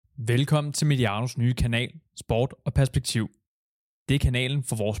Velkommen til Medianos nye kanal, Sport og Perspektiv. Det er kanalen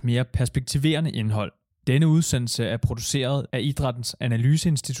for vores mere perspektiverende indhold. Denne udsendelse er produceret af Idrættens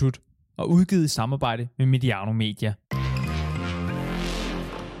Analyseinstitut og udgivet i samarbejde med Mediano Media.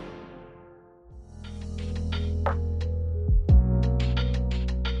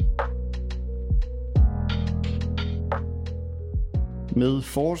 Med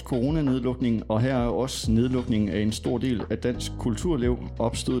forårs coronanedlukning og her er også nedlukningen af en stor del af dansk kulturliv,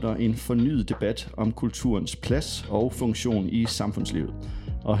 opstod der en fornyet debat om kulturens plads og funktion i samfundslivet.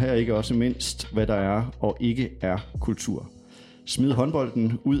 Og her ikke også mindst, hvad der er og ikke er kultur. Smid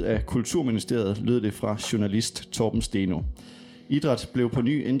håndbolden ud af Kulturministeriet, lød det fra journalist Torben Steno. Idræt blev på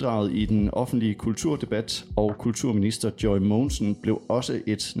ny inddraget i den offentlige kulturdebat, og kulturminister Joy Mogensen blev også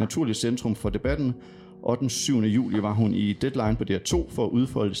et naturligt centrum for debatten, og den 7. juli var hun i Deadline på DR2 for at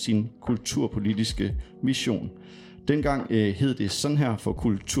udfolde sin kulturpolitiske mission. Dengang hed det sådan her for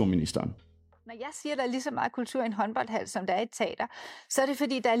kulturministeren. Når jeg siger, at der er lige så meget kultur i en håndboldhal, som der er i et teater, så er det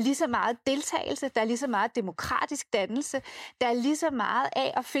fordi, der er lige så meget deltagelse, der er lige så meget demokratisk dannelse, der er lige så meget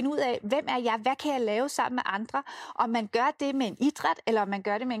af at finde ud af, hvem er jeg, hvad kan jeg lave sammen med andre, om man gør det med en idræt, eller om man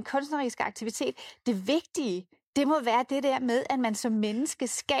gør det med en kunstnerisk aktivitet. Det vigtige, det må være det der med, at man som menneske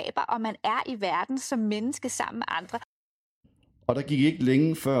skaber, og man er i verden som menneske sammen med andre. Og der gik ikke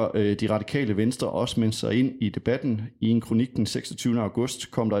længe før de radikale venstre også meldte sig ind i debatten. I en kronik den 26.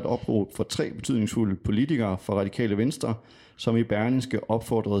 august kom der et opråb fra 3 betydningsfulde politikere fra radikale venstre, som i Berlingske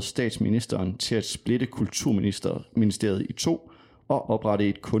opfordrede statsministeren til at splitte kulturministeriet i 2 og oprette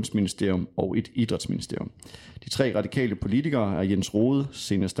et kunstministerium og et idrætsministerium. De 3 radikale politikere er Jens Rohde,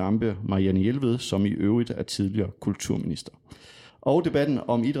 Zenia Stampe, Marianne Jelved, som i øvrigt er tidligere kulturminister. Og debatten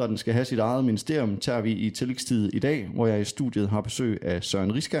om idrætten skal have sit eget ministerium, tager vi i tillægstid i dag, hvor jeg i studiet har besøg af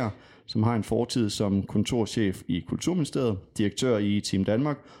Søren Riskær, som har en fortid som kontorchef i Kulturministeriet, direktør i Team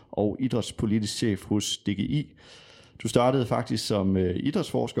Danmark og idrætspolitisk chef hos DGI. Du startede faktisk som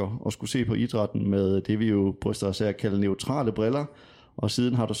idrætsforsker og skulle se på idrætten med det, vi jo bryster os af at kalde neutrale briller, og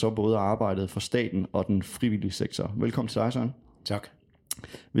siden har du så både arbejdet for staten og den frivillige sektor. Velkommen til dig, Søren. Tak.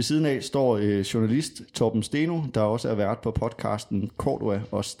 Ved siden af står journalist Torben Steno, der også er vært på podcasten Cordua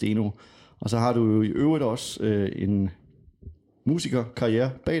og Steno. Og så har du jo i øvrigt også en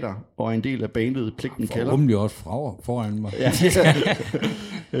musikerkarriere bag dig, og en del af bandet Pligten Kalder. Forhåbentlig også foran mig.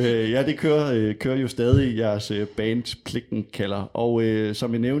 Ja, det kører jo stadig jeres band Pligten Kalder. Og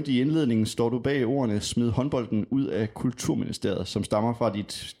som jeg nævnte i indledningen, står du bag ordene Smid håndbolden ud af Kulturministeriet, som stammer fra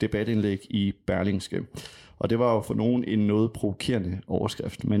dit debatindlæg i Berlingske. Og det var jo for nogen en noget provokerende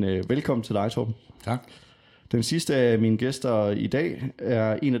overskrift. Men velkommen til dig, Torben. Tak. Den sidste af mine gæster i dag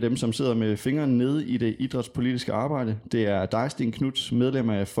er en af dem, som sidder med fingrene nede i det idrætspolitiske arbejde. Det er dig, Stén Knuth, medlem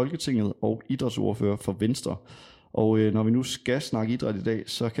af Folketinget og idrætsordfører for Venstre. Og når vi nu skal snakke idræt i dag,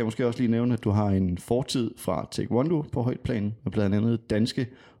 så kan jeg måske også lige nævne, at du har en fortid fra Taekwondo på højt plan, med blandt andet danske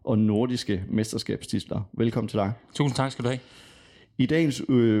og nordiske mesterskabstitler. Velkommen til dig. Tusind tak skal du have. I dagens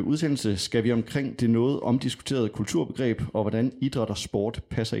udsendelse skal vi omkring det noget omdiskuterede kulturbegreb og hvordan idræt og sport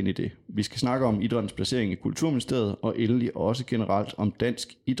passer ind i det. Vi skal snakke om idrættens placering i Kulturministeriet og endelig også generelt om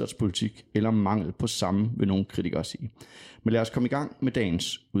dansk idrætspolitik eller mangel på samme, vil nogle kritikere sige. Men lad os komme i gang med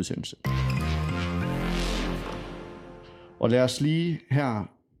dagens udsendelse. Og lad os lige her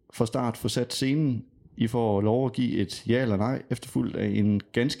fra start få sat scenen. I får lov at give et ja eller nej, efterfulgt af en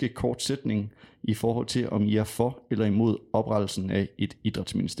ganske kort sætning i forhold til, om I er for eller imod oprettelsen af et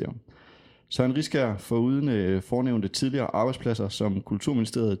idrætsministerium. Søren Riskær, foruden fornævnte tidligere arbejdspladser som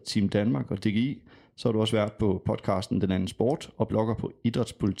Kulturministeriet, Team Danmark og DGI, så har du også været på podcasten Den Anden Sport og blogger på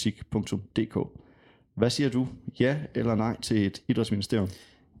idrætspolitik.dk. Hvad siger du, ja eller nej til et idrætsministerium?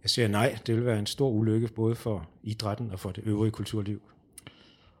 Jeg siger nej. Det vil være en stor ulykke både for idrætten og for det øvrige kulturliv.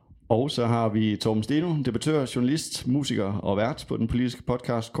 Og så har vi Torben Steno, debattør, journalist, musiker og vært på den politiske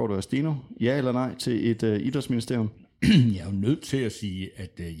podcast Cordua og Steno. Ja eller nej til et idrætsministerium? Jeg er jo nødt til at sige,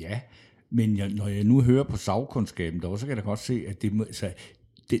 at ja. Men når jeg nu hører på sagkundskaben derovre, så kan jeg godt se, at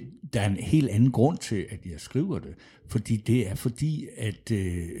der er en helt anden grund til, at jeg skriver det. Fordi at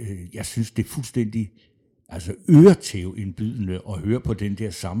jeg synes, det er fuldstændig øretævindbydende at høre på den der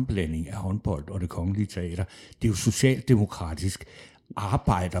sammenblanding af håndbold og det kongelige teater. Det er jo socialdemokratisk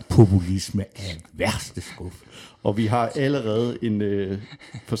arbejderpopulisme af værste skuf. Og vi har allerede en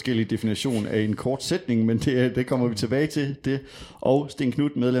forskellig definition af en kort sætning, men det kommer vi tilbage til. Det. Og Stén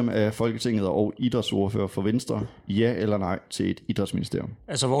Knuth, medlem af Folketinget og idrætsordfører for Venstre. Ja eller nej til et idrætsministerium?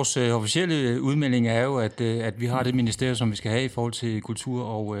 Altså vores officielle udmelding er jo, at vi har det ministerium, som vi skal have i forhold til kultur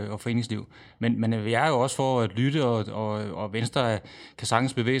og foreningsliv. Men vi er jo også for at lytte, og Venstre kan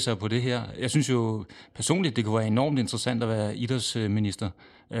sagtens bevæge sig på det her. Jeg synes jo personligt, det kunne være enormt interessant at være idrætsminister kulturminister.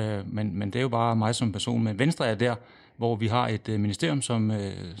 Men det er jo bare mig som person. Men Venstre er der, hvor vi har et ministerium,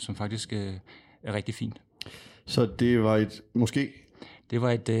 som faktisk er rigtig fint. Så det var et måske? Det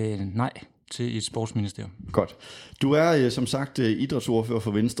var et nej til et sportsministerium. Godt. Du er som sagt idrætsordfører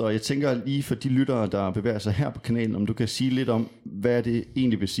for Venstre, og jeg tænker lige for de lyttere, der bevæger sig her på kanalen, om du kan sige lidt om, hvad det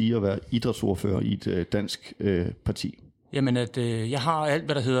egentlig vil sige at være idrætsordfører i et dansk parti. Jamen, jeg har alt,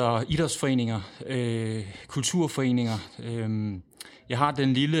 hvad der hedder idrætsforeninger, kulturforeninger. Jeg har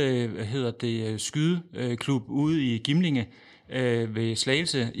den lille, skydeklub ude i Gimlinge ved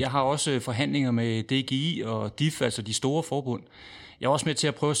Slagelse. Jeg har også forhandlinger med DGI og DIF, altså de store forbund. Jeg er også med til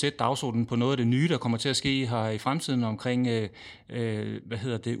at prøve at sætte dagsordenen på noget af det nye, der kommer til at ske her i fremtiden omkring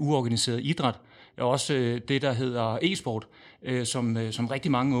uorganiseret idræt. Og også det, der hedder e-sport, som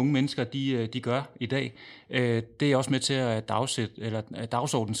rigtig mange unge mennesker de gør i dag. Det er jeg også med til at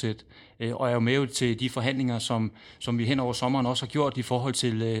dagsordensætte, og er jo med til de forhandlinger, som vi hen over sommeren også har gjort i forhold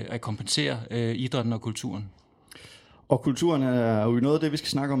til at kompensere idrætten og kulturen. Og kulturen er jo noget af det, vi skal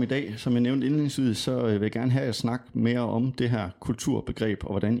snakke om i dag. Som jeg nævnte indledningsvis, så vil jeg gerne have jer snakke mere om det her kulturbegreb,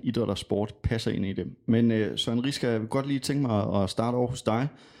 og hvordan idræt og sport passer ind i det. Men Søren Riska, jeg vil godt lige tænke mig at starte over hos dig.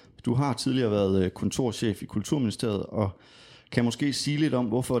 Du har tidligere været kontorchef i Kulturministeriet, og kan måske sige lidt om,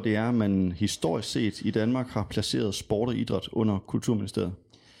 hvorfor det er, at man historisk set i Danmark har placeret sport og idræt under Kulturministeriet?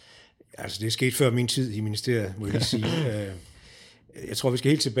 Altså, det er sket før min tid i ministeriet, må jeg lige sige. Jeg tror, vi skal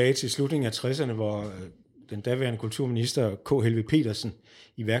helt tilbage til slutningen af 60'erne, hvor den daværende kulturminister K. Helve Petersen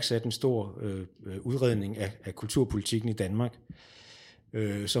iværksatte en stor udredning af kulturpolitikken i Danmark,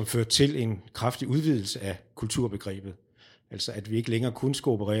 som førte til en kraftig udvidelse af kulturbegrebet. Altså at vi ikke længere kun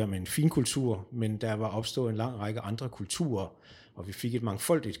skulle operere med en finkultur, men der var opstået en lang række andre kulturer, og vi fik et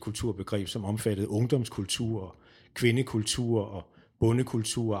mangfoldigt kulturbegreb, som omfattede ungdomskultur, kvindekultur og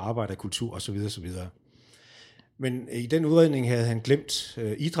bondekultur, arbejderkultur osv. osv. Men i den udredning havde han glemt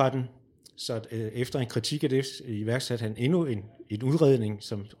idrætten, så efter en kritik af det iværksatte han endnu en udredning,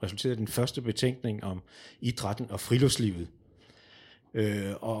 som resulterede i den første betænkning om idrætten og friluftslivet.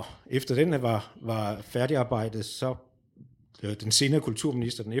 Og efter den var færdigarbejdet, så den senere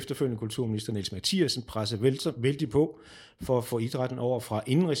kulturminister, den efterfølgende kulturminister Niels Mathiasen, pressede vældig på for at få idrætten over fra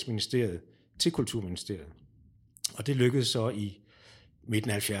Indenrigsministeriet til Kulturministeriet. Og det lykkedes så i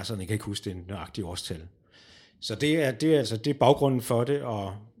midten af 70'erne, jeg kan ikke huske det nøjagtige årstal. Så det er baggrunden for det,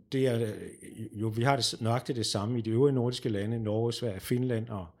 og det er jo, vi har det nøjagtigt det samme i de øvrige nordiske lande, Norge, Sverige, Finland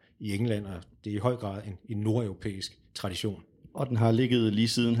og i England, og det er i høj grad en nordeuropæisk tradition. Og den har ligget lige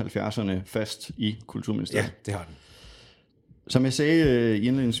siden 70'erne fast i Kulturministeriet? Ja, det har den. Som jeg sagde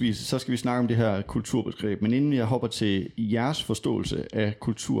indledningsvis, så skal vi snakke om det her kulturbegreb, men inden jeg hopper til jeres forståelse af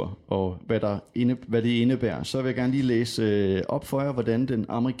kultur og hvad det indebærer, så vil jeg gerne lige læse op for jer, hvordan den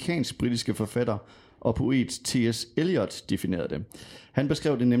amerikansk-britiske forfatter og poet T.S. Eliot definerede det. Han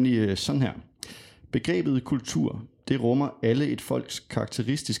beskrev det nemlig sådan her. Begrebet kultur, det rummer alle et folks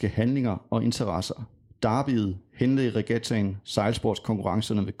karakteristiske handlinger og interesser. Derbyet, henled i regattaen,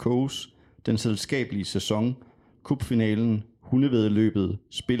 sejlsportskonkurrencerne ved Coes, den selskabelige sæson, cupfinalen, hundevæddeløbet,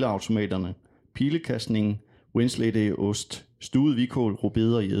 spilleautomaterne, pilekastningen, Wednesday ost, stuet vikål,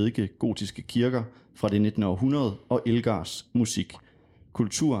 rubeder i eddike, gotiske kirker fra det 19. århundrede og Elgars musik.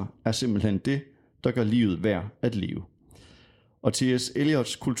 Kultur er simpelthen det, der gør livet værd at leve. Og T.S.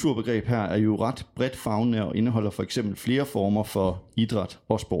 Eliots kulturbegreb her er jo ret bredt favnende og indeholder for eksempel flere former for idræt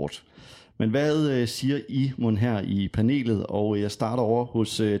og sport. Men hvad siger I mon her i panelet? Og jeg starter over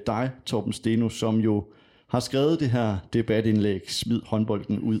hos dig, Torben Steno, som jo har skrevet det her debatindlæg, Smid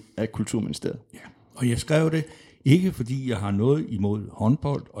håndbolden ud af Kulturministeriet. Ja, og jeg skrev det ikke fordi jeg har noget imod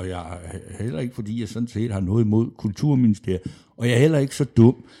håndbold, og jeg heller ikke fordi jeg sådan set har noget imod Kulturministeriet, og jeg er heller ikke så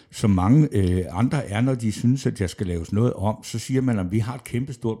dum, som mange andre er, når de synes, at jeg skal laves noget om. Så siger man, at vi har et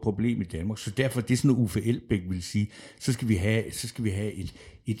kæmpestort problem i Danmark, så derfor, det er sådan noget Uffe Elbæk vil sige, så skal vi have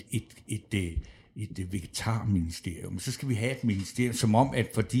et vegetarministerium. Så skal vi have et ministerium, som om, at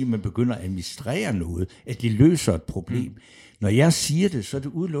fordi man begynder at administrere noget, at det løser et problem. Når jeg siger det, så er det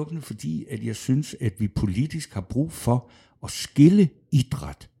udelukkende fordi, at jeg synes, at vi politisk har brug for at skille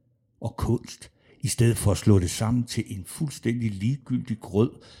idræt og kunst, i stedet for at slå det sammen til en fuldstændig ligegyldig grød,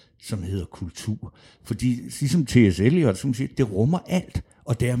 som hedder kultur. Fordi, ligesom T.S. Eliot, som siger, det rummer alt,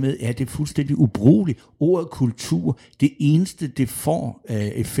 og dermed er det fuldstændig ubrugeligt. Ordet kultur, det eneste, det får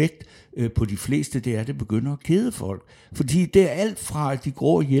effekt på de fleste, det er, at det begynder at kede folk. Fordi det er alt fra de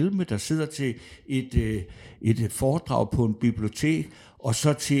grå hjelme, der sidder til et foredrag på en bibliotek, og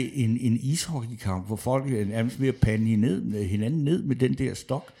så til en ishockeykamp, hvor folk er nærmest ved at pande hinanden ned med den der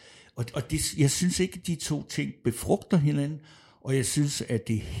stok. Og det, jeg synes ikke, at de to ting befrugter hinanden, Og jeg synes, at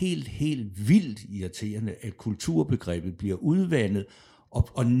det er helt vildt irriterende, at kulturbegrebet bliver udvandet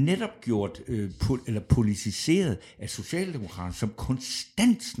og netop gjort eller politiseret af socialdemokraterne, som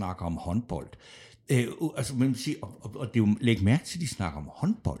konstant snakker om håndbold. Altså, man sige, og det er jo, læg mærke til, at de snakker om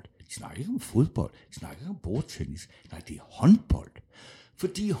håndbold. De snakker ikke om fodbold, de snakker ikke om bordtennis. Nej, det er håndbold.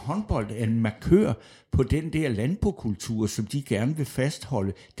 Fordi håndbold er en markør på den der landbokultur, som de gerne vil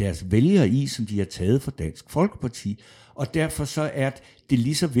fastholde deres vælgere i, som de har taget fra Dansk Folkeparti. Og derfor så er det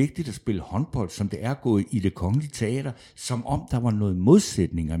lige så vigtigt at spille håndbold, som det er at gå i Det Kongelige Teater, som om der var noget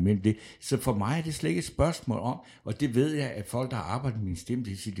modsætninger mellem det. Så for mig er det slet ikke et spørgsmål om, og det ved jeg, at folk, der har arbejdet med min stemme,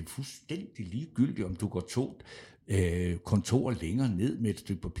 det siger, det er fuldstændig ligegyldigt, om du går kontor længere ned med et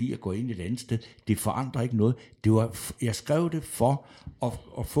stykke papir og går ind et andet sted. Det forandrer ikke noget. Jeg skrev det for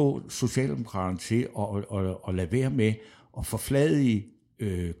at få Socialdemokraterne til at lade være med at forfladige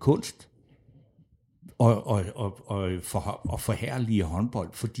kunst og forherlige håndbold,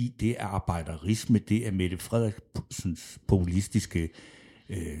 fordi det er arbejderisme, det er Mette Frederiksens populistiske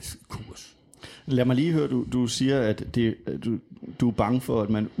kurs. Lad mig lige høre, du siger, at du er bange for, at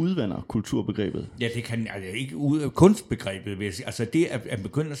man udvander kulturbegrebet. Ja, det kan ikke ud af kunstbegrebet, vil jeg sige. Altså det at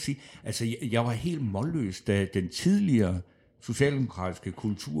begynde at sige, altså jeg var helt målløs, da den tidligere socialdemokratiske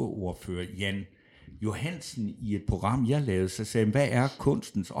kulturordfører Jan Johansen i et program, jeg lavede, så sagde han, hvad er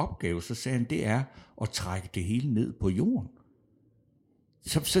kunstens opgave? Så sagde han, det er at trække det hele ned på jorden.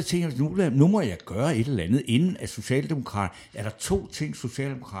 Så tænker jeg, nu må jeg gøre et eller andet, inden at socialdemokrater, er der 2 ting,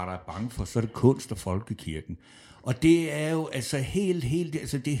 socialdemokrater er bange for, så er det kunst og folkekirken. Og det er jo altså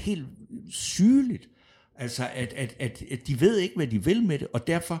det er helt sygeligt, altså at de ved ikke, hvad de vil med det, og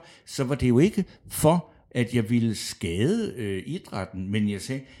derfor så var det jo ikke for, at jeg ville skade idrætten, men jeg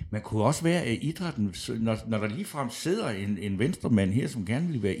sagde, man kunne også være idrætten, når der ligefrem sidder en venstremand her, som gerne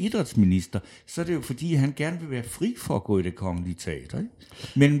vil være idrætsminister, så er det jo fordi, han gerne vil være fri for at gå i Det Kongelige Teater, ikke?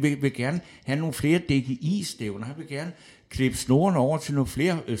 Men vil gerne have nogle flere DGI-stævner, han vil gerne klippe snoren over til nogle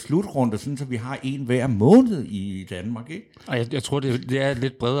flere slutrunder, sådan så vi har en hver måned i Danmark, ikke? Og jeg tror, det er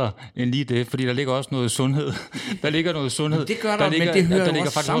lidt bredere end lige det, fordi der ligger også noget sundhed. Der ligger noget sundhed. Det gør der ligger, men det hører der ligger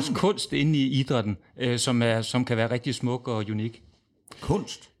også faktisk sammen. også kunst inde i idrætten, som kan være rigtig smuk og unik.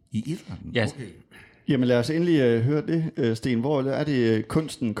 Kunst i idrætten? Ja. Okay. Jamen lad os endelig høre det, Sten. Hvor er det,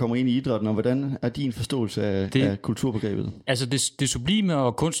 kunsten kommer ind i idrætten, og hvordan er din forståelse af kulturbegrebet? Altså det sublime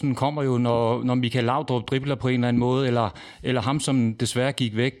og kunsten kommer jo, når Michael Laudrup dribler på en eller anden måde, eller ham, som desværre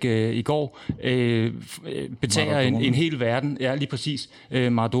gik væk i går, betager en hel verden. Ja, lige præcis.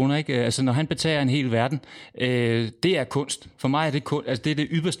 Maradona, ikke? Altså når han betager en hel verden, det er kunst. For mig er det kunst. Altså det er det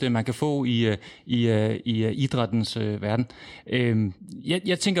ypperste, man kan få i idrættens verden.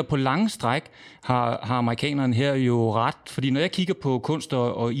 Jeg tænker på lange stræk har amerikanerne her jo ret, fordi når jeg kigger på kunst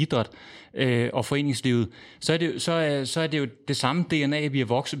og idræt og foreningslivet, så er det jo det samme DNA, vi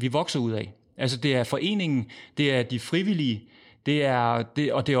vokser ud af. Altså det er foreningen, det er de frivillige,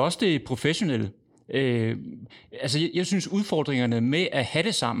 og det er også det professionelle. Altså jeg synes udfordringerne med at have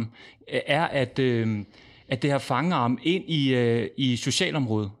det sammen er at det har fangearm ind i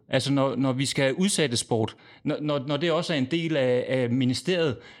socialområdet. Altså når vi skal udsætte sport, når det også er en del af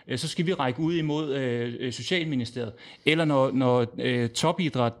ministeriet, så skal vi række ud imod Socialministeriet. Eller når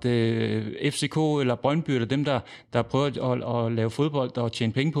topidræt, FCK eller Brøndby, eller dem, der prøver at lave fodbold og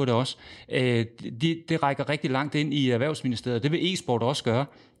tjene penge på det også, det rækker rigtig langt ind i Erhvervsministeriet. Det vil e-sport også gøre,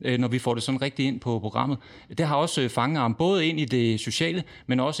 når vi får det sådan rigtig ind på programmet. Det har også fangearm både ind i det sociale,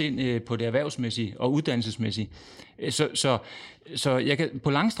 men også ind på det erhvervsmæssige og uddannelsesmæssige. Så jeg kan,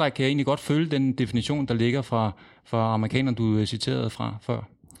 på langstræk kan jeg egentlig godt følge den definition, der ligger fra amerikanerne, du citerede fra før.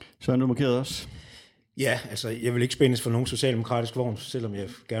 Så er du markeret også. Ja, altså jeg vil ikke spændes for nogen socialdemokratisk vogn, selvom jeg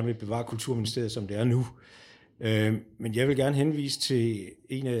gerne vil bevare Kulturministeriet, som det er nu. Men jeg vil gerne henvise til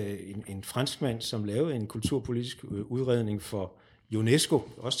en franskmand, som lavede en kulturpolitisk udredning for UNESCO,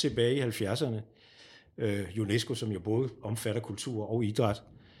 også tilbage i 70'erne. UNESCO, som jo både omfatter kultur og idræt.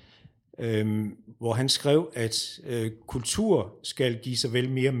 Hvor han skrev, at kultur skal give såvel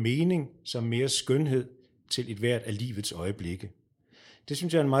mere mening som mere skønhed til et hvert af livets øjeblikke. Det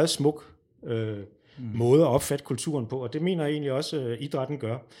synes jeg er en meget smuk måde at opfatte kulturen på, og det mener jeg egentlig også, at idrætten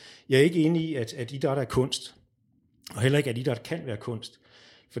gør. Jeg er ikke enig i, at idræt er kunst, og heller ikke, at idræt kan være kunst,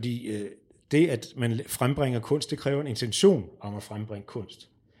 fordi det, at man frembringer kunst, det kræver en intention om at frembringe kunst.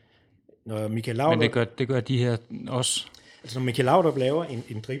 Når Michael Laudrup, men det gør de her også. Altså når Michael Laudrup laver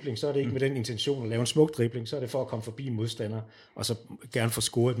en dribling, så er det ikke med den intention at lave en smuk dribling, så er det for at komme forbi en modstander, og så gerne få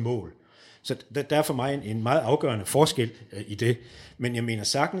scoret et mål. Så der er for mig en meget afgørende forskel i det. Men jeg mener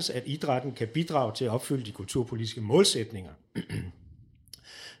sagtens, at idrætten kan bidrage til at opfylde de kulturpolitiske målsætninger.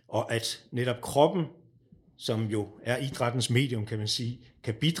 Og at netop kroppen som jo er idrættens medium, kan man sige,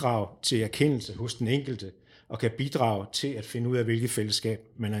 kan bidrage til erkendelse hos den enkelte, og kan bidrage til at finde ud af, hvilket fællesskab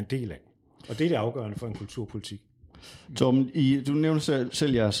man er en del af. Og det er det afgørende for en kulturpolitik. Torben, du nævnte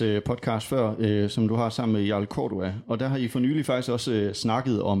selv jeres podcast før, som du har sammen med Jarl Cordua, og der har I for nylig faktisk også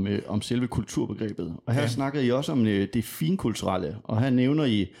snakket om selve kulturbegrebet. Og her snakker I også om det finkulturelle, og her nævner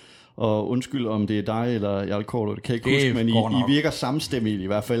I, og undskyld om det er dig eller Jarl Cordua, det kan jeg ikke huske, men I virker samstemmigt i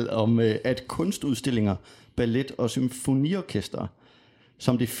hvert fald, om at kunstudstillinger, ballet og symfoniorkester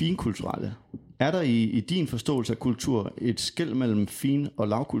som det finkulturelle. Er der i din forståelse af kultur et skel mellem fin- og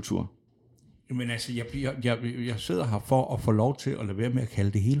lavkultur? Men altså, jeg sidder her for at få lov til at lade være med at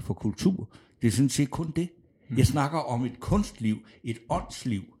kalde det hele for kultur. Det er sådan set kun det. Jeg snakker om et kunstliv, et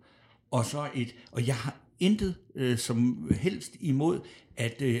åndsliv, og jeg har intet som helst imod,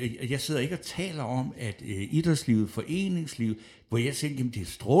 at jeg sidder ikke og taler om, at idrætslivet, foreningslivet, hvor jeg tænker, at det er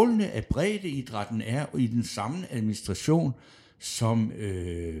strålende, at breddeidrætten er i den samme administration som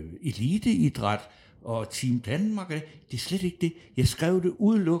eliteidræt og Team Danmark. Det er slet ikke det. Jeg skrev det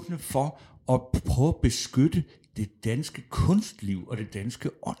udelukkende for at prøve at beskytte det danske kunstliv og det danske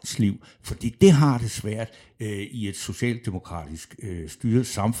åndsliv, fordi det har det svært i et socialdemokratisk styret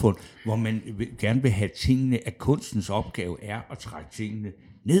samfund, hvor man gerne vil have tingene, at kunstens opgave er at trække tingene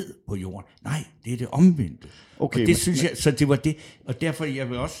ned på jorden. Nej, det er det omvendte. Okay, og det synes jeg, så det var det, og derfor jeg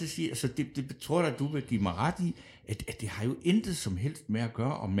vil også sige, altså det tror jeg, at du vil give mig ret i, at det har jo intet som helst med at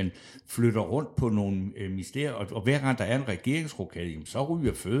gøre, om man flytter rundt på nogle mysterier, og hver gang der er en regeringsrokade, så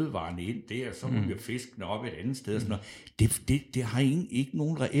ryger fødevarene ind der, og så ryger fiskene op et andet sted. Og sådan noget. Det har ikke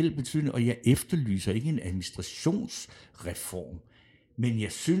nogen reel betydning, og jeg efterlyser ikke en administrationsreform. Men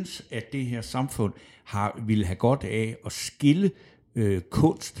jeg synes, at det her samfund ville have godt af at skille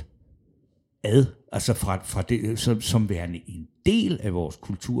kunst ad, altså fra det, som værende en del af vores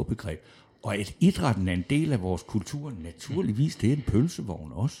kulturbegreb. Og at idrætten er en del af vores kultur, naturligvis, det er en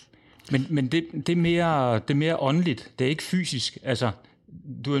pølsevogn også. Men det er mere åndeligt, det er ikke fysisk. Altså,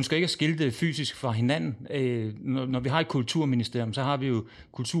 du ønsker ikke at skille det fysisk fra hinanden. Når vi har et kulturministerium, så har vi jo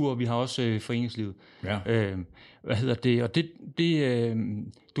kultur, og vi har også foreningslivet. Ja. Og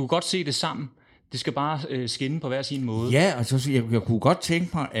du kan godt se det sammen. Det skal bare skinne på hver sin måde. Ja, altså jeg kunne godt tænke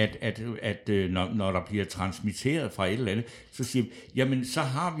mig, at når der bliver transmitteret fra et eller andet, så siger jamen så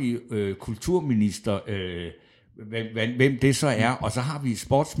har vi kulturminister, hvem det så er, og så har vi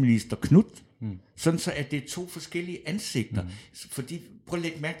sportsminister Knud. Sådan så, at det er to forskellige ansigter. Fordi, prøv at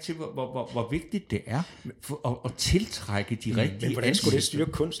lægge mærke til, hvor vigtigt det er at tiltrække de rigtige ansigter. Men hvordan skulle det styre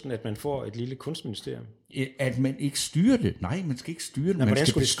kunsten, at man får et lille kunstministerium? At man ikke styrer det. Nej, man skal ikke styre det. Nej, hvordan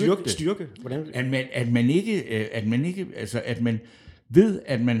skulle det styrke? Hvordan? At man ved,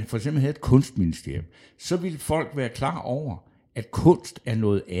 at man for eksempel havde et kunstministerium, så ville folk være klar over, at kunst er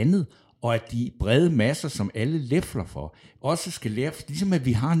noget andet, og at de brede masser, som alle læfler for, også skal lære, ligesom at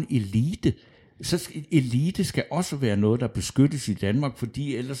vi har en elite. Så elite skal også være noget, der beskyttes i Danmark,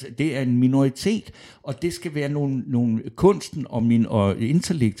 fordi ellers det er en minoritet, og det skal være nogle kunsten og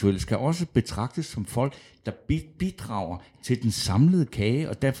intellektuelle skal også betragtes som folk, der bidrager til den samlede kage,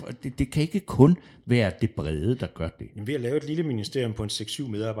 og derfor, det kan ikke kun være det brede, der gør det. Men ved at lave et lille ministerium på en 6-7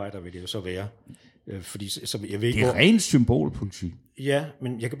 medarbejdere, vil det jo så være. Fordi, så jeg ved ikke, det er ren symbolpolitik. Ja,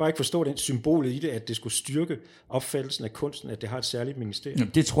 men jeg kan bare ikke forstå den symbolet i det, at det skulle styrke opfattelsen af kunsten, at det har et særligt ministerium.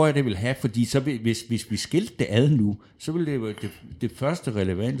 Jamen, det tror jeg, det vil have, fordi så hvis vi skilte det ad nu, så ville det være det første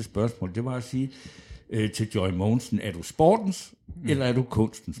relevante spørgsmål, det var at sige til Joy Mogensen, er du sportens, eller er du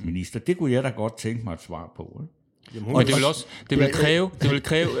kunstens minister? Det kunne jeg da godt tænke mig et svar på. Og det vil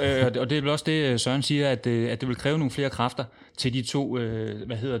kræve, og det er vel også det, Søren siger, at det vil kræve nogle flere kræfter til de to,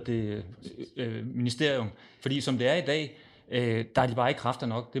 ministerium. Fordi som det er i dag, der er de bare ikke kræfter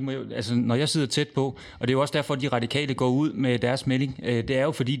nok. Det må jo, altså, når jeg sidder tæt på, og det er jo også derfor, at de radikale går ud med deres melding, det er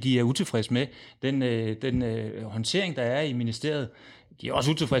jo fordi, de er utilfredse med den håndtering, der er i ministeriet. De er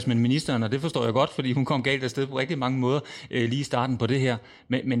også utilfredse med ministeren, og det forstår jeg godt, fordi hun kom galt afsted på rigtig mange måder lige i starten på det her.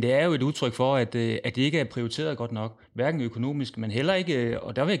 Men det er jo et udtryk for, at det ikke er prioriteret godt nok, hverken økonomisk, men heller ikke,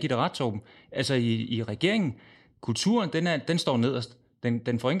 og der vil jeg give dig ret, Torben, altså i regeringen, kulturen, den står nederst.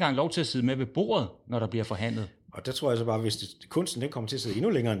 Den får ikke engang lov til at sidde med ved bordet, når der bliver forhandlet. Og der tror jeg så bare, hvis kunsten den kommer til at sidde endnu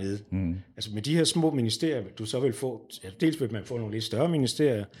længere nede, altså med de her små ministerier, du så vil få, dels vil man få nogle lidt større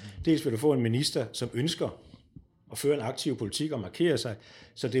ministerier, dels vil du få en minister, som ønsker at føre en aktiv politik og markere sig,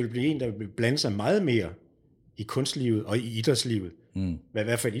 så det vil blive en, der vil blande sig meget mere i kunstlivet og i idrætslivet. Hvad i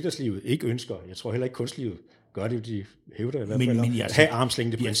hvert fald idrætslivet ikke ønsker. Jeg tror heller ikke kunstlivet gør det, de hævder i hvert fald at have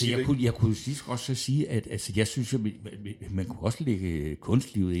armslængdeprincippet. Jeg kunne også sige, at altså, jeg synes, at man kunne også lægge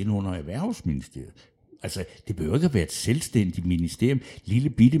kunstlivet ind under Erhvervsministeriet. Altså, det behøver ikke at være et selvstændigt ministerium. Lille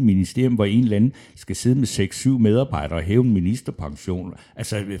bitte ministerium, hvor en eller anden skal sidde med 6-7 medarbejdere og hæve en ministerpension.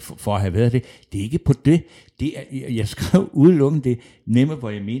 Altså, for at have været det. Det er ikke på det. Jeg skrev udelukkende det, nemlig hvor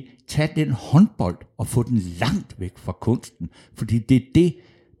jeg mener, tag den håndbold og få den langt væk fra kunsten. Fordi det er det,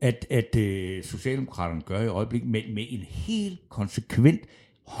 at Socialdemokraterne gør i øjeblikket med en helt konsekvent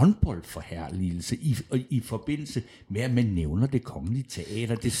håndboldforherligelse i forbindelse med, at man nævner Det Kongelige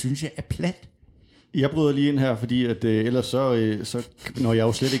Teater. Det synes jeg er plat. Jeg bryder lige ind her, fordi at, ellers så når jeg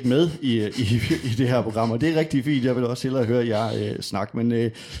jo slet ikke med i det her program, og det er rigtig fint. Jeg vil også hellere høre jer snakke,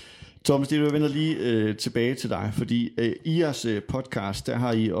 men Thomas, det vender lige tilbage til dig, fordi i jeres podcast, der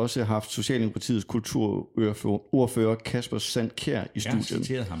har I også haft Socialdemokratiets kulturordfører Kasper Sandkjær i studiet. Jeg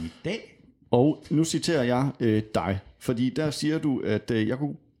citerede ham i dag. Og nu citerer jeg dig, fordi der siger du, at jeg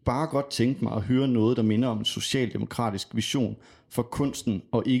kunne bare godt tænke mig at høre noget, der minder om en socialdemokratisk vision for kunsten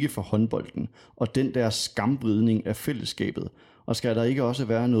og ikke for håndbolden, og den der skambridning af fællesskabet. Og skal der ikke også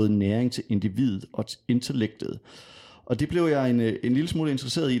være noget næring til individet og intellektet? Og det blev jeg en lille smule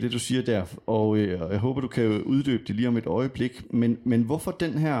interesseret i, det du siger der, og jeg håber, du kan uddybe det lige om et øjeblik. Men hvorfor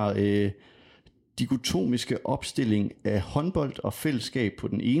den her dikotomiske opstilling af håndbold og fællesskab på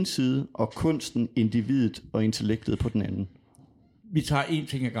den ene side, og kunsten, individet og intellektet på den anden? Vi tager en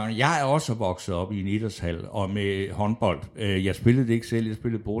ting ad gangen. Jeg er også vokset op i en idrætshal og med håndbold. Jeg spillede det ikke selv, jeg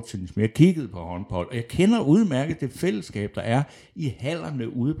spillede bordtennis, men jeg kiggede på håndbold. Og jeg kender udmærket det fællesskab, der er i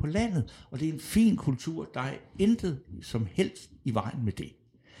hallerne ude på landet. Og det er en fin kultur, der er intet som helst i vejen med det.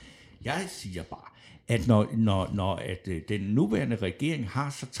 Jeg siger bare, at når den nuværende regering har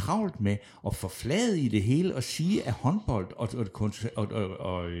så travlt med at forflade i det hele og sige, at håndbold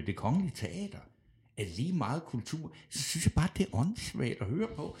og det kongelige teater er lige meget kultur, så synes jeg bare, det er åndssvagt at høre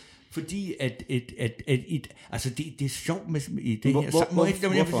på. Fordi altså det er sjovt med i det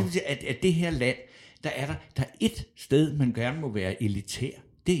her. At det her land, der er et sted, man gerne må være elitær.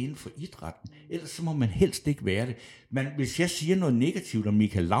 Det er inden for idrætten. Ellers så må man helst ikke være det. Men hvis jeg siger noget negativt om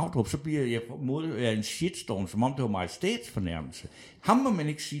Michael Laudrup, så bliver jeg mod en shitstorm, som om det var majestætsfornærmelse. Ham må man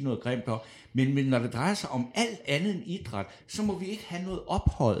ikke sige noget grimt om. Men når det drejer sig om alt andet end idræt, så må vi ikke have noget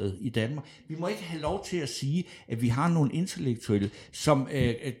ophøjet i Danmark. Vi må ikke have lov til at sige, at vi har nogle intellektuelle, som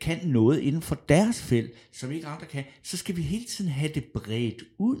kan noget inden for deres felt, som ikke andre kan. Så skal vi hele tiden have det bredt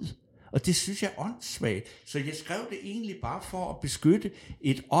ud. Og det synes jeg er åndssvagt. Så jeg skrev det egentlig bare for at beskytte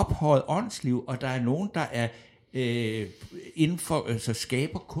et ophøjet åndsliv, og der er nogen, der er inden for, altså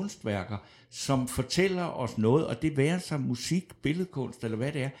skaber kunstværker, som fortæller os noget, og det værer sig musik, billedkunst eller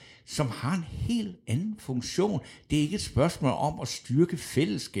hvad det er, som har en helt anden funktion. Det er ikke et spørgsmål om at styrke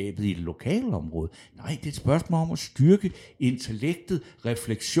fællesskabet i det lokale område. Nej, det er et spørgsmål om at styrke intellektet,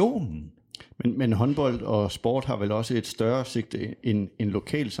 refleksionen. Men håndbold og sport har vel også et større sigte end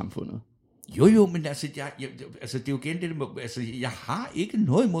lokalsamfundet? Jo, men altså, det er jo igen det, altså, jeg har ikke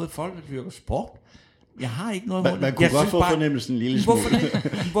noget imod folk, der dyrker sport. Jeg har ikke noget imod man kunne godt få fornemmelsen en lille smule.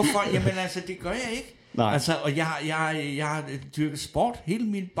 Hvorfor? Jamen altså, det gør jeg ikke. Nej. Altså, og jeg har dyrket sport hele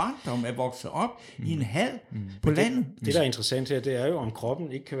min barndom, er vokset op i en hal på landet. Det, der er interessant her, det er jo, om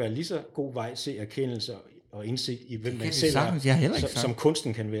kroppen ikke kan være lige så god vej til erkendelse og indsigt i, hvem man selv er, som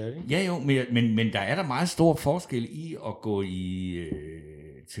kunsten kan være. Ikke? Ja jo, men der er der meget stor forskel i at gå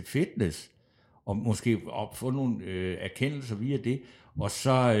til fitness, og måske få nogle erkendelser via det, og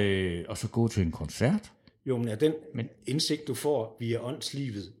så gå til en koncert. Jo, men er den indsigt, du får via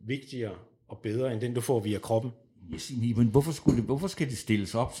åndslivet, vigtigere og bedre, end den, du får via kroppen? Yes, men hvorfor skal det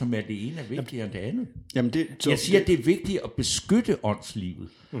stilles op, som er det ene er vigtigere end det andet? Jamen jeg siger, at det er vigtigt at beskytte åndslivet,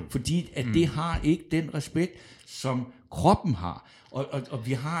 fordi at det har ikke den respekt, som kroppen har. Og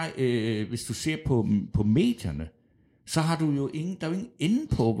vi har, hvis du ser på medierne, så har du jo der er jo ingen ende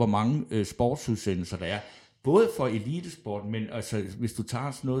på, hvor mange sportsudsendelser der er. Både for elitesporten, men altså, hvis du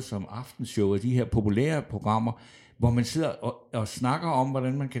tager sådan noget som Aftenshow og de her populære programmer, hvor man sidder og snakker om,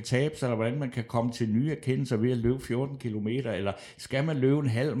 hvordan man kan tabe sig, eller hvordan man kan komme til nye erkendelser ved at løbe 14 kilometer, eller skal man løbe en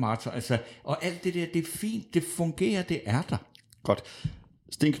halv maraton, altså, og alt det der, det er fint, det fungerer, det er der. Godt.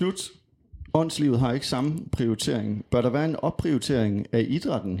 Sten Knuth, åndslivet har ikke samme prioritering. Bør der være en opprioritering af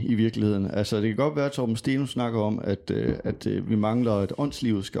idrætten i virkeligheden? Altså, det kan godt være, at Torben Steno snakker om, at vi mangler, at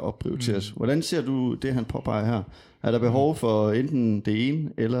åndslivet skal opprioriteres. Hvordan ser du det, han påpeger her? Er der behov for enten det ene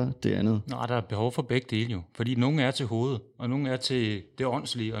eller det andet? Nej, der er behov for begge dele jo. Fordi nogle er til hovedet, og nogle er til det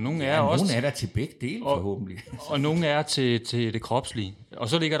åndslige, og nogle er også... Nogle er der til begge dele, forhåbentlig. Og nogle er til det kropslige. Og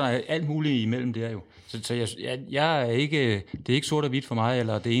så ligger der alt muligt imellem der jo. Så jeg er ikke... Det er ikke sort og hvidt for mig,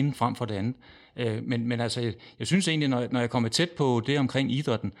 eller det ene frem for det andet. Men altså, jeg synes egentlig, når jeg kommer tæt på det omkring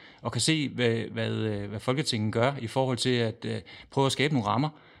idrætten, og kan se, hvad Folketinget gør i forhold til at prøve at skabe nogle rammer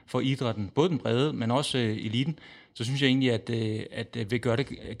for idrætten, både den brede, men også eliten, så synes jeg egentlig, at vi gør det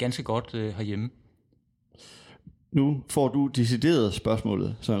ganske godt herhjemme. Nu får du decideret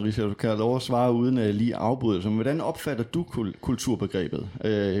spørgsmålet, så Richard, du kan have lov at svare uden at lige afbryde. Så hvordan opfatter du kulturbegrebet?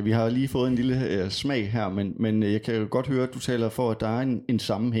 Vi har lige fået en lille smag her, men jeg kan jo godt høre, at du taler for, at der er en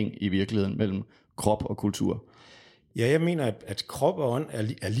sammenhæng i virkeligheden mellem krop og kultur. Ja, jeg mener, at krop og ånd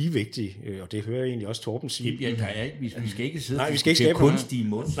er lige vigtige, og det hører jeg egentlig også Torben sige. Vi skal ikke sidde vi skal ikke skabe kunstige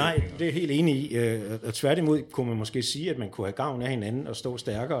mål. Nej, det er jeg helt enig i. Og tværtimod kunne man måske sige, at man kunne have gavn af hinanden og stå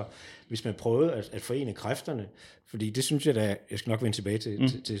stærkere, hvis man prøvede at forene kræfterne. Fordi det synes jeg da, jeg skal nok vende tilbage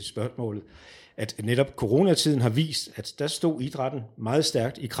til spørgsmålet, at netop coronatiden har vist, at der stod idrætten meget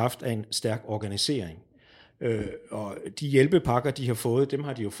stærkt i kraft af en stærk organisering. Og de hjælpepakker, de har fået, dem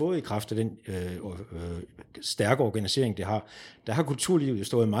har de jo fået i kraft af den stærke organisering, det har. Der har kulturlivet jo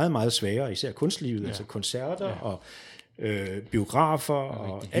stået meget, meget svagere, især kunstlivet, altså koncerter og biografer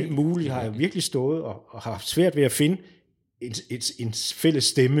og alt muligt har virkelig stået og har svært ved at finde en fælles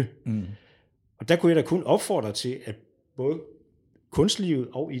stemme. Og der kunne jeg da kun opfordre til, at både kunstlivet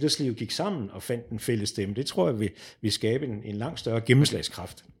og idrætslivet gik sammen og fandt en fælles stemme. Det tror jeg vil skabe en langt større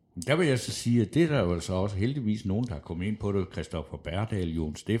gennemslagskraft. Der vil jeg så sige, at det der er jo altså også heldigvis nogen, der er kommet ind på det, Christoffer Berdal,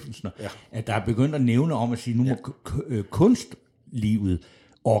 Jon Steffensen, at der er begyndt at nævne om at sige, nu må kunstlivet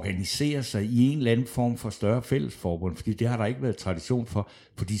organisere sig i en eller anden form for større fællesforbund, fordi det har der ikke været tradition for,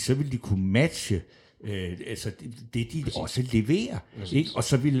 fordi så vil de kunne matche altså det de også leverer, ikke? Og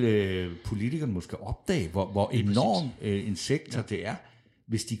så vil politikerne måske opdage, hvor enorm en sektor det er,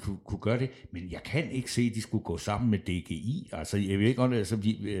 hvis de kunne gøre det. Men jeg kan ikke se, at de skulle gå sammen med DGI. Altså, jeg ved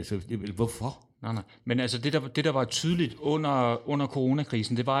ikke, hvorfor? Nej. Men altså, det der var tydeligt under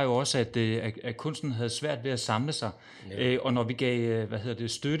coronakrisen, det var jo også, at kunsten havde svært ved at samle sig. Ja. Og når vi gav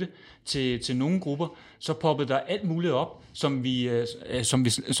støtte til nogle grupper, så poppede der alt muligt op, som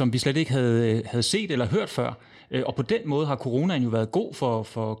vi slet ikke havde set eller hørt før. Og på den måde har coronaen jo været god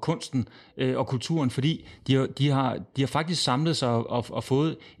for kunsten og kulturen, fordi de har faktisk samlet sig og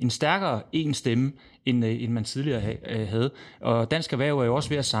fået en stærkere stemme, end man tidligere havde. Og Dansk Erhverv er jo også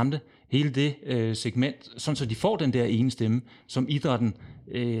ved at samle hele det segment, sådan så de får den der ene stemme, som idrætten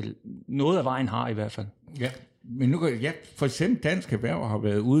noget af vejen har i hvert fald. Ja, men nu for eksempel Dansk Erhverv har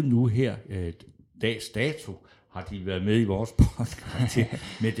været ude nu her, dags dato, har de været med i vores podcast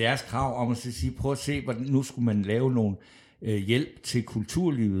med deres krav om at sige, prøv at se, hvordan nu skulle man lave nogle hjælp til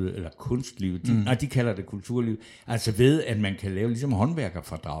kulturlivet, eller kunstlivet. De kalder det kulturlivet. Altså ved, at man kan lave ligesom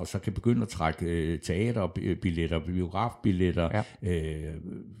håndværkerfordrag, så kan begynde at trække teaterbilletter, biografbilletter,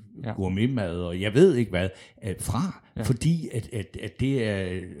 gourmetmad, og jeg ved ikke hvad, fra. Ja. Fordi at det er,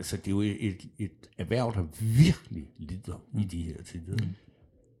 altså det er jo et erhverv, der virkelig lider i de her tider.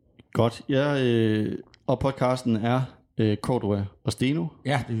 Godt. Og podcasten er Cordua og Steno.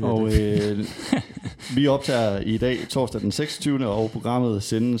 Ja, det og vi optager i dag torsdag den 26. og programmet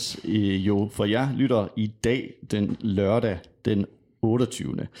sendes jo for jer lytter i dag den lørdag den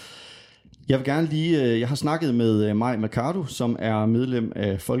 28. Jeg vil gerne lige, jeg har snakket med Mai Mercado, som er medlem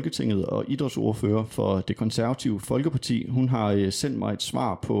af Folketinget og idrætsordfører for Det Konservative Folkeparti. Hun har sendt mig et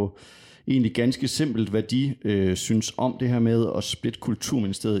svar på egentlig ganske simpelt, hvad de synes om det her med at splitte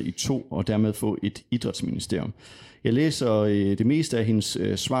Kulturministeriet i to, og dermed få et idrætsministerium. Jeg læser det meste af hendes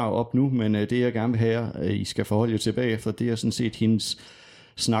svar op nu, men det jeg gerne vil have, I skal forholde jer til bagefter, det er sådan set hendes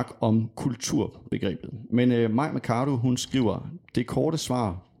snak om kulturbegrebet. Men Mai Mercado, hun skriver, det korte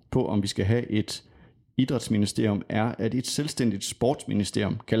svar på, om vi skal have et idrætsministerium, er, at et selvstændigt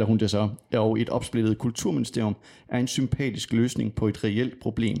sportsministerium, kalder hun det så, og et opsplittet kulturministerium, er en sympatisk løsning på et reelt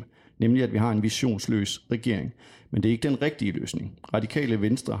problem, nemlig at vi har en visionsløs regering. Men det er ikke den rigtige løsning. Radikale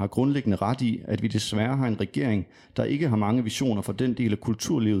Venstre har grundlæggende ret i, at vi desværre har en regering, der ikke har mange visioner for den del af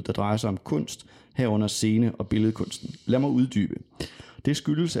kulturlivet, der drejer sig om kunst, herunder scene- og billedkunsten. Lad mig uddybe. Det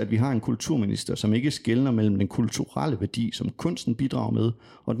skyldes, at vi har en kulturminister, som ikke skelner mellem den kulturelle værdi, som kunsten bidrager med,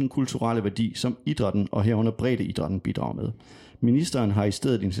 og den kulturelle værdi, som idrætten og herunder breddeidrætten bidrager med. Ministeren har i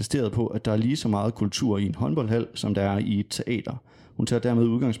stedet insisteret på, at der er lige så meget kultur i en håndboldhal, som der er i et teater. Hun tager dermed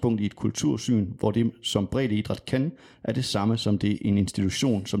udgangspunkt i et kultursyn, hvor det, som breddeidræt kan, er det samme som det en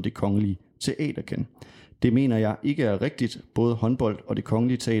institution, som det kongelige teater kan. Det mener jeg ikke er rigtigt. Både håndbold og det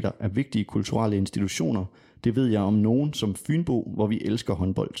kongelige teater er vigtige kulturelle institutioner. Det ved jeg om nogen som Fynbo, hvor vi elsker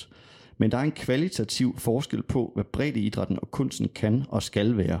håndbold. Men der er en kvalitativ forskel på, hvad breddeidrætten og kunsten kan og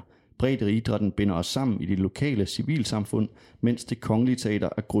skal være. Breddeidrætten binder os sammen i det lokale civilsamfund, mens det kongelige teater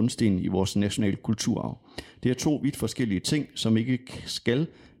er grundstenen i vores nationale kulturarv. Det er to vidt forskellige ting, som ikke skal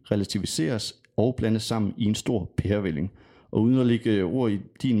relativiseres og blandes sammen i en stor pærevælling. Og uden at lægge ord i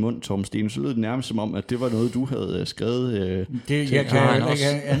din mund, Tom Sten, så lød det nærmest som om, at det var noget, du havde skrevet. Det jeg kan ikke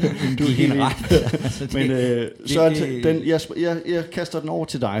andet end du er helt ret. Men jeg kaster den over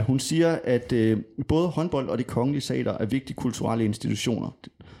til dig. Hun siger, at både håndbold og de kongelige teater er vigtige kulturelle institutioner.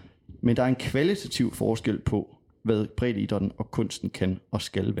 Men der er en kvalitativ forskel på, hvad breddeidrætten og kunsten kan og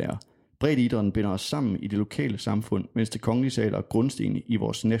skal være. Breddeidrætten binder os sammen i det lokale samfund, mens det kongelige teater er grundstenen i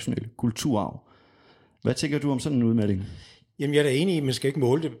vores nationale kulturarv. Hvad tænker du om sådan en udmelding? Jamen, jeg er da enig i, at man skal ikke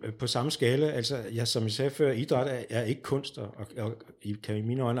måle det på samme skala. Altså, som jeg sagde før, idræt er ikke kunst, og kan i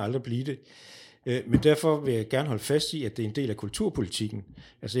mine øjne aldrig blive det. Men derfor vil jeg gerne holde fast i, at det er en del af kulturpolitikken.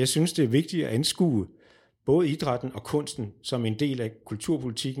 Altså, jeg synes, det er vigtigt at anskue både idrætten og kunsten som en del af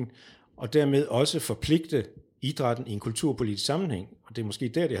kulturpolitikken, og dermed også forpligte idrætten i en kulturpolitisk sammenhæng. Og det er måske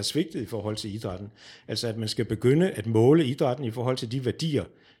der, det har svigtet i forhold til idrætten. Altså, at man skal begynde at måle idrætten i forhold til de værdier,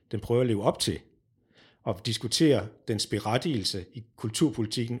 den prøver at leve op til, og diskutere dens berettigelse i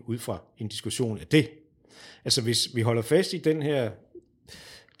kulturpolitikken ud fra en diskussion af det. Altså hvis vi holder fast i den her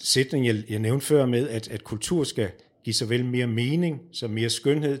sætning, jeg nævnte før med, at kultur skal give såvel mere mening som mere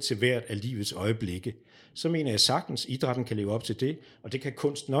skønhed til hvert af livets øjeblikke, så mener jeg sagtens, idrætten kan leve op til det, og det kan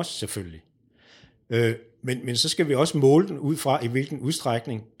kunsten også selvfølgelig. Men så skal vi også måle den ud fra, i hvilken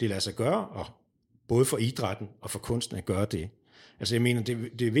udstrækning det lader sig gøre, og både for idrætten og for kunsten at gøre det. Altså jeg mener,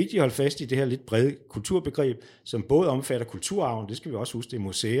 det er vigtigt at holde fast i det her lidt brede kulturbegreb, som både omfatter kulturarven, det skal vi også huske, det er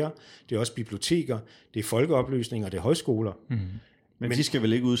museer, det er også biblioteker, det er folkeoplysninger, det er højskoler. Mm-hmm. Men de skal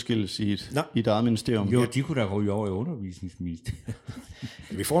vel ikke udskilles i et eget ministerium? Jo, de kunne da ryge over i undervisningsministeriet.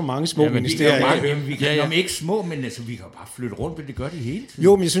 Vi får mange små ministerier. Vi kan ikke små, men altså, vi kan bare flytte rundt, men det gør de hele tiden.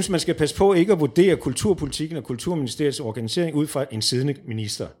 Jo, men jeg synes, man skal passe på ikke at vurdere kulturpolitikken og kulturministeriets organisering ud fra en siddende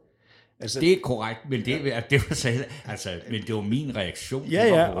minister. Altså, det er korrekt, men det var min reaktion.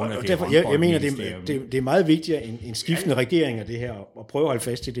 Ja, og derfor, jeg mener, det er meget vigtigere end skiftende regeringer, det her, og prøve at holde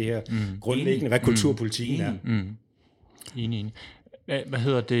fast i det her grundlæggende, hvad kulturpolitikken er. Enig. Hvad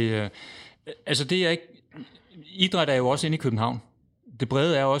hedder det? Altså det er ikke... Idræt er jo også inde i København. Det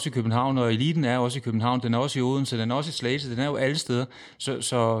brede er også i København, og eliten er også i København. Den er også i Odense, den er også i Slagelse, den er jo alle steder.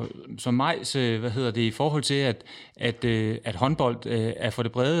 Så Majs, i forhold til, at håndbold er for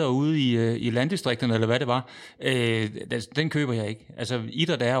det brede og ude i landdistrikterne, eller hvad det var, den køber jeg ikke. Altså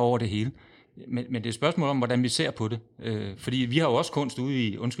idræt er over det hele. Men det er et spørgsmål om, hvordan vi ser på det. Fordi vi har jo også kunst ude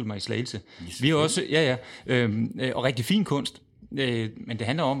i, i Slagelse. Vi har også, og rigtig fin kunst. Men det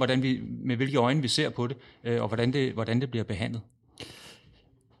handler om, med hvilke øjne vi ser på det, og hvordan det bliver behandlet.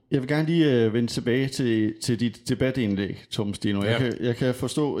 Jeg vil gerne lige vende tilbage til dit debatindlæg, Tom Steno. Jeg kan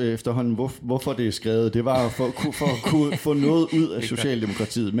forstå efterhånden, hvorfor det er skrevet. Det var for at kunne få noget ud af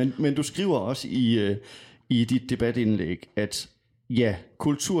Socialdemokratiet. Men du skriver også i dit debatindlæg, at ja,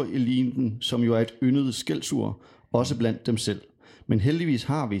 kultureliten, som jo er et yndet skældsord, også blandt dem selv. Men heldigvis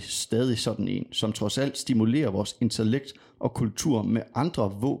har vi stadig sådan en, som trods alt stimulerer vores intellekt og kultur med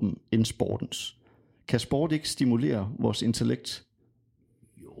andre våben end sportens. Kan sport ikke stimulere vores intellekt?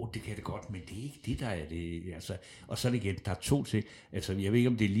 Jo, det kan det godt, men det er ikke det, der er det. Altså, og så er det igen, der er to ting. Altså, jeg ved ikke,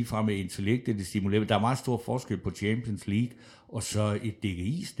 om det er lige fra med intellekt, det stimulerer. Der er meget stor forskel på Champions League, og så et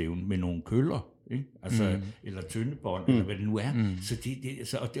DGI-stævn med nogle køller. Ikke? Altså, eller tyndebånd, eller hvad det nu er. Så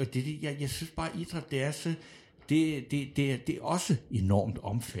jeg synes bare, idræt, det er så... Det er også enormt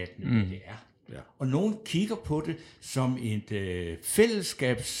omfattende, hvad det er. Ja. Og nogen kigger på det som et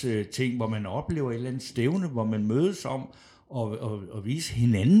fællesskabsting, hvor man oplever et eller andet stævne, hvor man mødes om og vise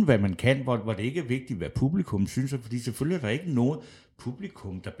hinanden, hvad man kan, hvor det ikke er vigtigt, hvad publikum synes, fordi selvfølgelig er der ikke noget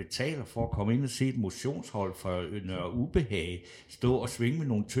publikum, der betaler for at komme ind og se et motionshold fra Nørre Ubehag, stå og svinge med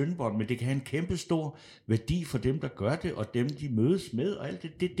nogle tyndebånd, men det kan have en kæmpe stor værdi for dem, der gør det, og dem, de mødes med, og alt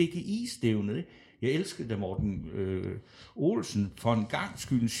det DGI-stævnet. Jeg elskede da Morten Olsen for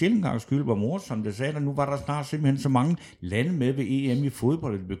en sjældent gang skyld var morsom, der sagde, at nu var der snart simpelthen så mange lande med ved EM i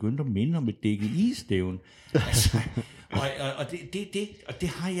fodbold, at det begyndte at minde om et DGI-stævn. Altså, og det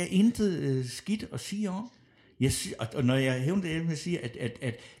har jeg intet skidt at sige om. Og når jeg hævner det, jeg siger,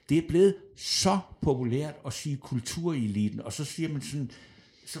 at det er blevet så populært at sige kultureliten, og så siger man sådan,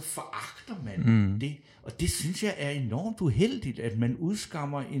 så foragter man det. Og det synes jeg er enormt uheldigt, at man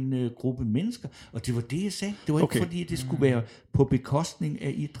udskammer en gruppe mennesker. Og det var det, jeg sagde. Det var ikke fordi, det skulle være på bekostning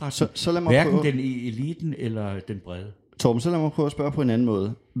af idrætten. Så lad mig hverken prøve. Den eliten eller den brede. Torben, så lad mig prøve at spørge på en anden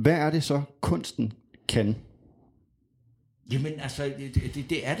måde. Hvad er det så, kunsten kan? Jamen altså,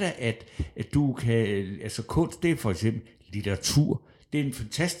 det er da, at du kan... Altså kunst, det er for eksempel litteratur. Det er en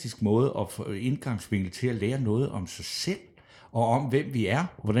fantastisk måde at få indgangsvinkel til at lære noget om sig selv, og om hvem vi er,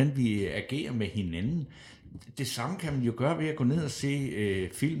 hvordan vi agerer med hinanden. Det samme kan man jo gøre ved at gå ned og se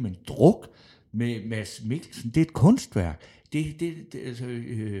filmen Druk, med Mads Mikkelsen, det er et kunstværk.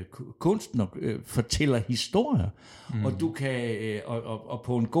 Kunsten fortæller historier, og du kan og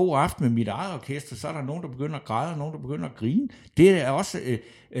på en god aften med mit eget orkester, så er der nogen, der begynder at græde, og nogen, der begynder at grine. Det er også,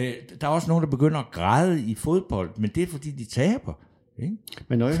 der er også nogen, der begynder at græde i fodbold, men det er fordi, de taber. Ikke?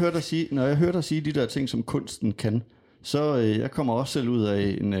 Men når jeg hører dig sige de der ting, som kunsten kan, så jeg kommer også selv ud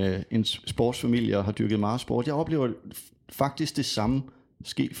af en sportsfamilie og har dyrket meget sport. Jeg oplever faktisk det samme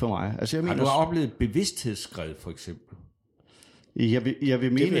ske for mig. Altså, jeg mener, har du oplevet bevidsthedsskred, for eksempel? Jeg vil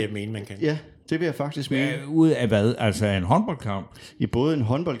mene, det vil jeg mene, man kan. Ja, det vil jeg faktisk mene. Ud af hvad? Altså en håndboldkamp? I både en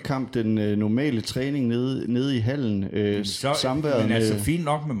håndboldkamp, den normale træning nede i hallen, samværet men altså fint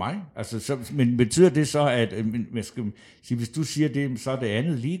nok med mig. Altså, men betyder det så, at hvis du siger det, så er det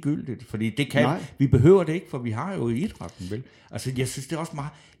andet ligegyldigt? Fordi det kan, vi behøver det ikke, for vi har jo idrætten, vel? Altså, jeg synes, det er også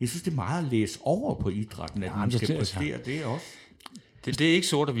meget, det er meget at læse over på idrætten, at man skal præstere det også. Det er ikke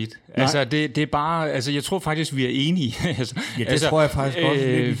sort og hvidt. Altså, det er bare, altså, jeg tror faktisk, vi er enige. Det tror jeg faktisk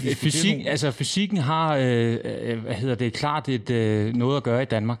også. Fysikken har, klart noget at gøre i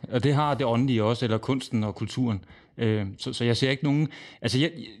Danmark, og det har det åndelige også, eller kunsten og kulturen. Så jeg ser ikke nogen. Altså,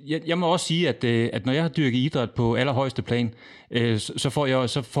 jeg må også sige, at når jeg har dyrket idræt på allerhøjeste plan, så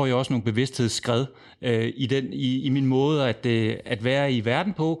får jeg også nogle bevidsthedsskred i min måde at være i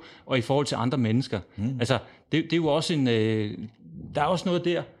verden på, og i forhold til andre mennesker. Altså, det er jo også der er også noget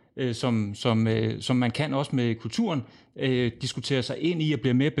der, som man kan også med kulturen diskutere sig ind i og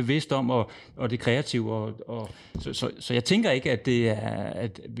blive mere bevidst om, og det kreative. Så jeg tænker ikke, at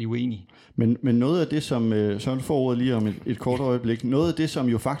vi er uenige. Men noget af det, som Søren får ordet lige om et kort øjeblik, noget af det, som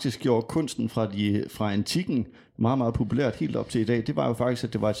jo faktisk gjorde kunsten fra antikken meget, meget populært helt op til i dag, det var jo faktisk,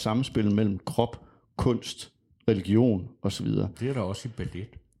 at det var et samspil mellem krop, kunst, religion osv. Det er der også i ballet.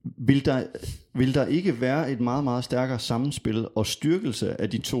 Vil der ikke være et meget, meget stærkere sammenspil og styrkelse af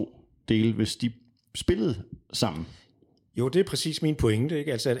de to dele, hvis de spillede sammen? Jo, det er præcis min pointe,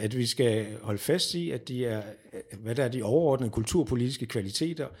 ikke? Altså, at vi skal holde fast i, at hvad der er de overordnede kulturpolitiske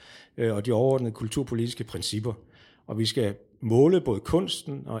kvaliteter og de overordnede kulturpolitiske principper. Og vi skal måle både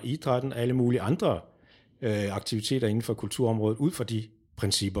kunsten og idrætten og alle mulige andre aktiviteter inden for kulturområdet ud fra de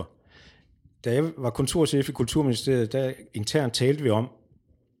principper. Da jeg var kontorchef i Kulturministeriet, der internt talte vi om,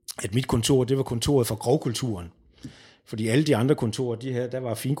 at mit kontor, det var kontoret for grovkulturen. Fordi alle de andre kontorer, der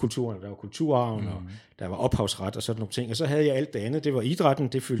var finkulturen, der var kulturarven, og der var ophavsret og sådan nogle ting. Og så havde jeg alt det andet. Det var idrætten,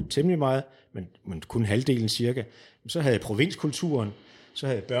 det fyldte temmelig meget, men kun halvdelen cirka. Så havde jeg provinskulturen, så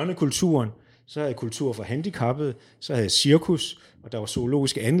havde jeg børnekulturen, så havde jeg kultur for handicappede, så havde jeg cirkus, og der var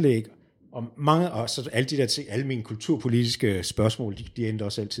zoologiske anlæg, og så alle de der ting, alle mine kulturpolitiske spørgsmål, de endte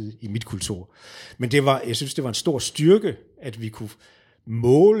også altid i mit kultur. Men jeg synes, det var en stor styrke, at vi kunne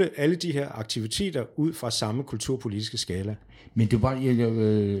måle alle de her aktiviteter ud fra samme kulturpolitiske skala. Men det var, jeg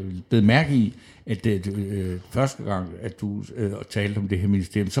blev mærke i, at første gang, at du talte om det her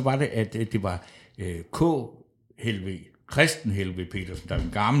ministerium, så var det, at det var Christen Helve Petersen, der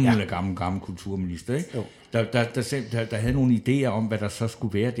er en gammel kulturminister, ikke? Der havde nogle idéer om, hvad der så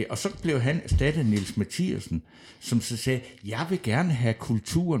skulle være det. Og så blev han erstattet Niels Mathiasen, som så sagde, jeg vil gerne have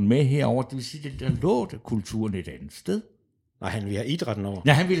kulturen med herover. Det vil sige, at der lå kulturen et andet sted. Nej, han ville have idrætten over.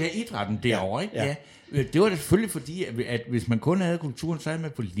 Ja, han ville have idrætten derovre, ikke? Ja. Det var det selvfølgelig fordi, at hvis man kun havde kulturen, så havde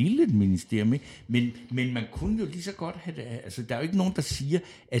man på lille ministerium, ikke? Men man kunne jo lige så godt have det. Altså, der er jo ikke nogen, der siger,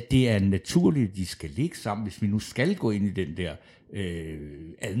 at det er naturligt, at de skal ligge sammen, hvis vi nu skal gå ind i den der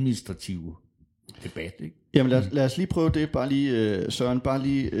administrative debat, ikke? Jamen lad os lige prøve det, Søren,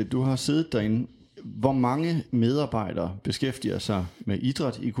 du har siddet derinde. Hvor mange medarbejdere beskæftiger sig med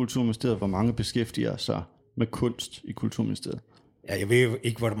idræt i Kulturministeriet? Hvor mange beskæftiger sig med kunst i Kulturministeriet? Ja, jeg ved jo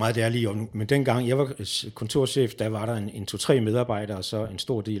ikke, hvor meget det er lige om, men dengang jeg var kontorchef, der var der en 2-3 medarbejdere, og så en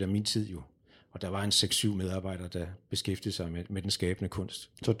stor del af min tid jo. Og der var en 6-7 medarbejdere, der beskæftigede sig med den skabende kunst.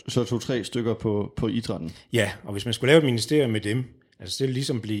 Så 2-3 stykker på idrætten? Ja, og hvis man skulle lave et ministerium med dem, altså det er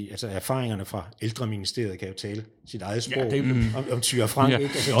ligesom erfaringerne fra ældreministeriet kan jo tale sit eget sprog om Thyra Frank, ikke?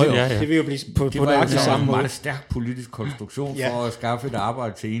 Altså, det vil jo blive på nøjagtig samme måde. Det var en meget stærk politisk konstruktion for at skaffe et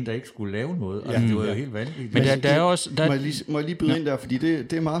arbejde til en, der ikke skulle lave noget. Altså, det var jo helt vanvittigt. Men der er også... Må jeg lige byde ind der, fordi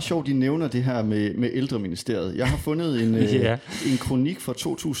det er meget sjovt, de nævner det her med ældreministeriet. Jeg har fundet en kronik fra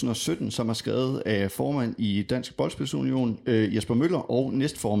 2017, som er skrevet af formand i Dansk Boldspilsunion, Jesper Møller, og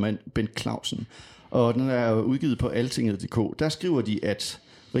næstformand Bent Clausen. Og den er udgivet på altinget.dk. Der skriver de, at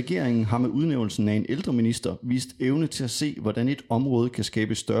regeringen har med udnævnelsen af en ældreminister vist evne til at se, hvordan et område kan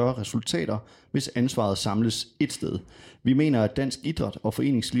skabe større resultater, hvis ansvaret samles et sted. Vi mener, at dansk idræt og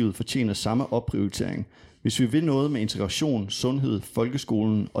foreningslivet fortjener samme opprioritering. Hvis vi vil noget med integration, sundhed,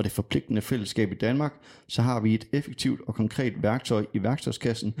 folkeskolen og det forpligtende fællesskab i Danmark, så har vi et effektivt og konkret værktøj i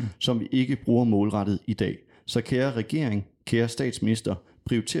værktøjskassen, som vi ikke bruger målrettet i dag. Så kære regering, kære statsminister,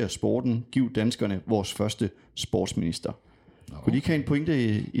 prioriter sporten, giv danskerne vores første sportsminister. Kunne de ikke have en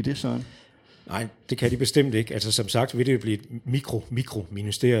pointe i det, Søren? Nej, det kan de bestemt ikke. Altså som sagt vil det jo blive et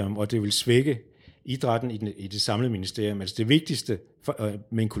mikroministerium, og det vil svække idrætten i det samlede ministerium. Altså det vigtigste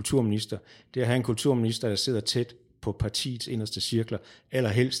med en kulturminister, det er at have en kulturminister, der sidder tæt på partiets inderste cirkler, eller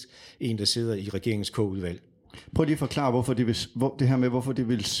helst en, der sidder i regeringens K-udvalg. Prøv lige at forklare, hvorfor det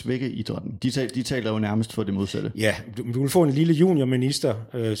vil svække idrætten. De taler jo nærmest for det modsatte. Ja, du vil få en lille juniorminister,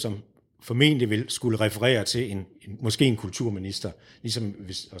 som formentlig vil skulle referere til måske en kulturminister, ligesom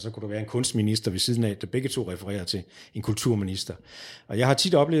og så kunne der være en kunstminister ved siden af, der begge to refererer til en kulturminister. Og jeg har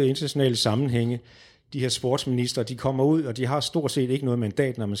tit oplevet internationale sammenhænge, de her sportsminister, de kommer ud, og de har stort set ikke noget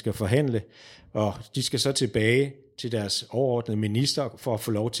mandat, når man skal forhandle, og de skal så tilbage til deres overordnede minister for at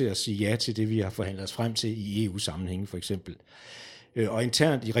få lov til at sige ja til det, vi har forhandlet os frem til i EU-sammenhænge for eksempel. Og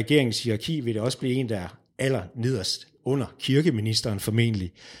internt i regeringens hierarki vil det også blive en, der er allernederst under kirkeministeren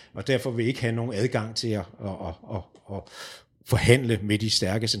formentlig, og derfor vil ikke have nogen adgang til at forhandle med de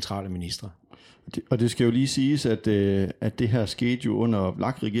stærke centrale ministre. Og det skal jo lige siges, at det her skete jo under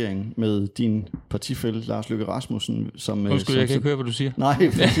VLAK-regeringen med din partifælle Lars Løkke Rasmussen. Jeg kan ikke høre, hvad du siger. Nej,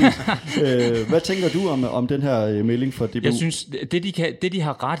 præcis. Hvad tænker du om den her melding fra DBU? Jeg synes, det de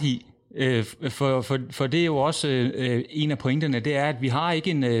har ret i, for det er jo også en af pointerne, det er, at vi har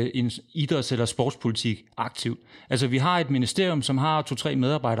ikke en idræts- eller sportspolitik aktivt. Altså vi har et ministerium, som har 2-3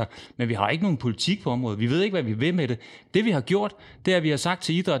 medarbejdere, men vi har ikke nogen politik på området. Vi ved ikke, hvad vi vil med det. Det vi har gjort, det er, at vi har sagt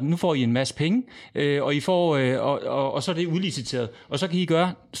til idrætten, nu får I en masse penge, og I får, og så er det udliciteret. Og så kan I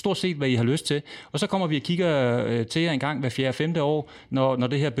gøre stort set, hvad I har lyst til. Og så kommer vi og kigger til jer en gang hver 4-5. år, når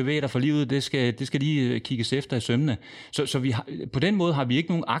det her bevæger for livet, det skal lige kigges efter i sømmene. Så vi har, på den måde har vi ikke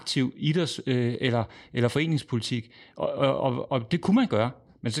nogen aktiv idræts- eller foreningspolitik, og det kunne man gøre.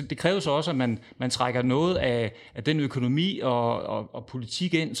 Men det kræver så også, at man trækker noget af den økonomi og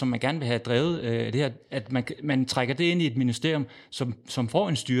politik ind, som man gerne vil have drevet, det her, at man trækker det ind i et ministerium, som får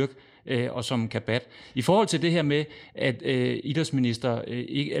en styrke, og som kan batte. I forhold til det her med, at idrætsminister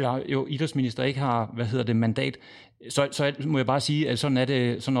ikke har, mandat, så må jeg bare sige, at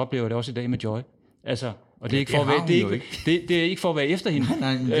sådan oplever jeg det også i dag med Joy. Altså, og det er ikke for at være, det er ikke for at være efter hende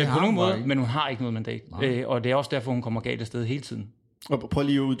på nogen måde, men hun har ikke noget mandat. Og det er også derfor, hun kommer galt afsted hele tiden. Og prøv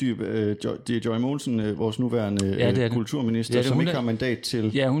lige at uddybe, det er Joy Mogensen, vores nuværende kulturminister, som ikke har mandat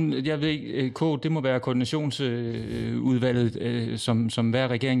til... Ja, jeg ved ikke, det må være koordinationsudvalget, som hver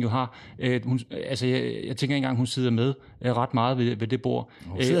regering jo har. Jeg tænker ikke engang, hun sidder med ret meget ved det bord.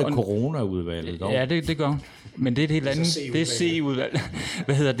 Hun sidder i coronaudvalget dog. Ja, det gør hun. Men det er et helt andet. Det er C-udvalg.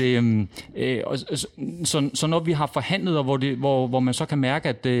 Så når vi har forhandlet, og hvor man så kan mærke,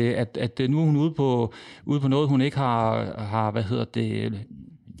 at nu er hun ude på noget, hun ikke har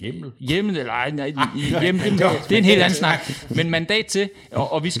Hjemmel, eller nej, det er en helt anden snak. Men mandat til,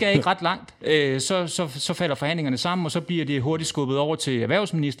 og vi skal ikke ret langt, så falder forhandlingerne sammen, og så bliver det hurtigt skubbet over til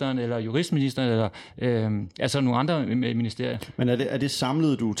erhvervsministeren, eller juristministeren, eller altså nogle andre ministerier. Men er det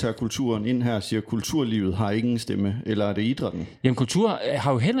samlet, du tager kulturen ind her, siger kulturlivet har ingen stemme, eller er det idrætten? Jamen kultur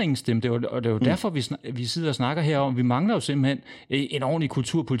har jo heller ingen stemme, og det er jo derfor, vi sidder og snakker herom. Vi mangler jo simpelthen en ordentlig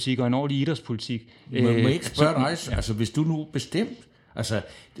kulturpolitik og en ordentlig idrætspolitik. Må jeg ikke spørge dig, altså hvis du nu bestemt, altså,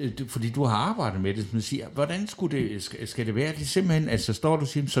 fordi du har arbejdet med det, man siger, hvordan skal det være? Det er simpelthen, altså står du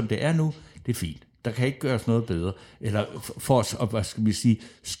siger, som det er nu, det er fint. Der kan ikke gøres noget bedre. Eller for os at, hvad skal vi sige,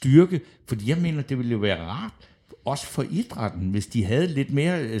 styrke, fordi jeg mener, det ville jo være rart, også for idrætten, hvis de havde lidt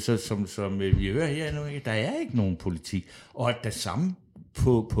mere, altså, som vi hører her nu, der er ikke nogen politik. Og at der samme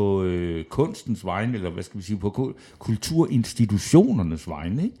på kunstens vegne, eller hvad skal vi sige, på kulturinstitutionernes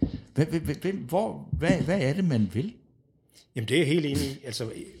vegne, ikke? Hvad er det, man vil? Jamen det er jeg helt enig i. Altså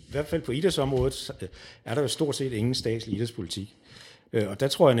i hvert fald på idrætsområdet er der jo stort set ingen statslig idrætspolitik. Og der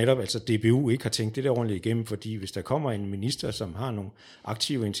tror jeg netop, altså DBU ikke har tænkt det der ordentligt igennem, fordi hvis der kommer en minister, som har nogle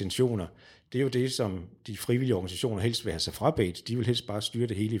aktive intentioner, det er jo det, som de frivillige organisationer helst vil have sig frabedt. De vil helst bare styre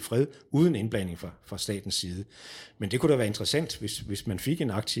det hele i fred, uden indblanding fra statens side. Men det kunne da være interessant, hvis man fik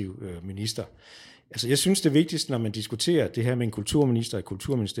en aktiv minister. Altså jeg synes det vigtigste, når man diskuterer det her med en kulturminister og et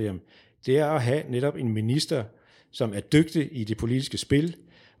kulturministerium, det er at have netop en minister, som er dygtig i det politiske spil,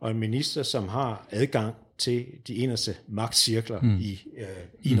 og en minister, som har adgang til de inderste magtcirkler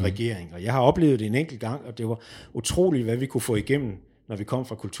i en regering. Og jeg har oplevet det en enkelt gang, og det var utroligt, hvad vi kunne få igennem, når vi kom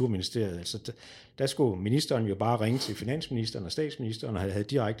fra Kulturministeriet. Altså, der skulle ministeren jo bare ringe til finansministeren og statsministeren, og havde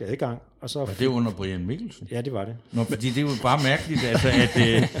direkte adgang. Og så var det under Brian Mikkelsen? Ja, det var det. Nå, fordi det er jo bare mærkeligt, at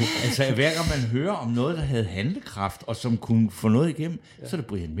hver gang man hører om noget, der havde handlekraft, og som kunne få noget igennem, så er det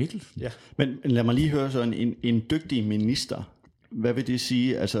Brian Mikkelsen. Ja. Men lad mig lige høre sådan en dygtig minister. Hvad vil det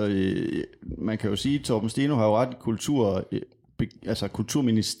sige? Altså, man kan jo sige, at Torben Steno har jo ret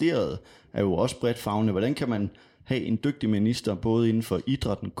Kulturministeriet er jo også bredt favnende. Hvordan kan man have en dygtig minister, både inden for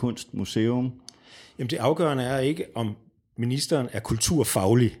idrætten, kunst, museum? Jamen det afgørende er ikke, om ministeren er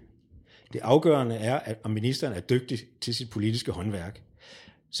kulturfaglig. Det afgørende er, om ministeren er dygtig til sit politiske håndværk.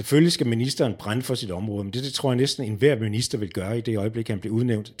 Selvfølgelig skal ministeren brænde for sit område, men det tror jeg næsten enhver minister vil gøre i det øjeblik, han bliver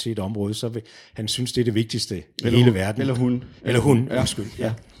udnævnt til et område, så vil han synes, det er det vigtigste i hele verden. Eller hun. Ja. Undskyld,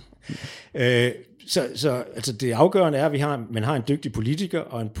 ja. Så altså det afgørende er, at man har en dygtig politiker,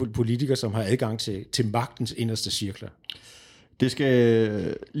 og en politiker, som har adgang til magtens inderste cirkler. Det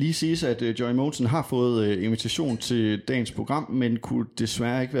skal lige siges, at Joy Mogensen har fået invitation til dagens program, men kunne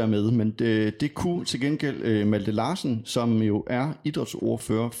desværre ikke være med. Men det kunne til gengæld Malte Larsen, som jo er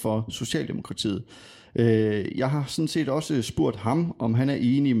idrætsordfører for Socialdemokratiet. Jeg har sådan set også spurgt ham, om han er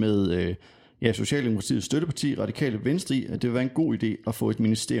enig med Socialdemokratiets støtteparti, Radikale Venstre, i, at det vil være en god idé at få et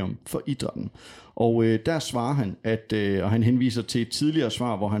ministerium for idrætten. Og der svarer han, og han henviser til et tidligere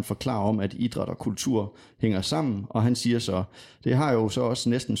svar, hvor han forklarer om, at idræt og kultur hænger sammen, og han siger så, det har jeg jo så også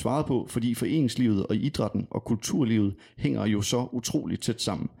næsten svaret på, fordi foreningslivet og idrætten og kulturlivet hænger jo så utroligt tæt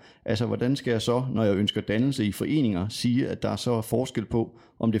sammen. Altså, hvordan skal jeg så, når jeg ønsker dannelse i foreninger, sige, at der er så forskel på,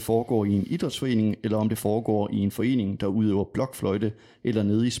 om det foregår i en idrætsforening, eller om det foregår i en forening, der udøver blokfløjte, eller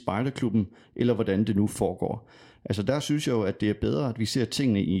nede i spejderklubben, eller hvordan det nu foregår. Altså der synes jeg jo, at det er bedre, at vi ser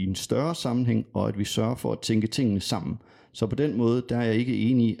tingene i en større sammenhæng, og at vi sørger for at tænke tingene sammen. Så på den måde, der er jeg ikke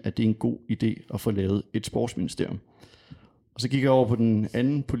enig i, at det er en god idé at få lavet et sportsministerium. Og så kigger jeg over på den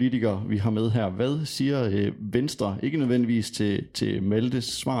anden politiker, vi har med her. Hvad siger Venstre? Ikke nødvendigvis til Maltes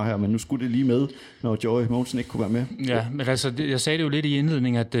svar her, men nu skulle det lige med, når Joy Mogensen ikke kunne være med. Ja, men altså, jeg sagde det jo lidt i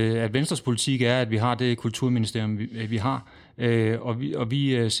indledningen, at Venstres politik er, at vi har det kulturministerium, vi har. Og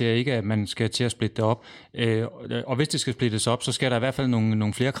vi ser ikke, at man skal til at splitte det op. Og hvis det skal splittes op, så skal der i hvert fald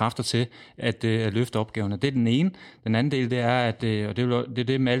nogle flere kræfter til at løfte opgaverne. Det er den ene. Den anden del, det er, at, og det er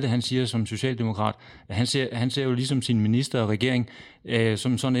det Malte, han siger som socialdemokrat, at han ser jo ligesom sin minister og regering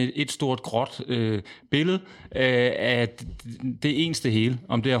som sådan et stort gråt billede af det eneste hele.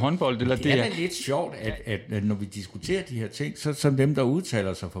 Om det er håndbold eller det er... Det er lidt sjovt, at når vi diskuterer de her ting, så som dem, der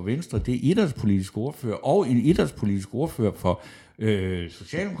udtaler sig for Venstre, det er idrætspolitisk ordfører og en idrætspolitisk ordfører for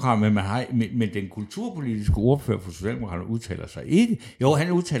Socialdemokraterne, men den kulturpolitiske ordfører for Socialdemokraterne udtaler sig ikke. Jo,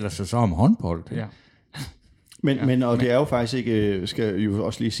 han udtaler sig så om håndbold. Ja. Men det er jo faktisk ikke, skal jo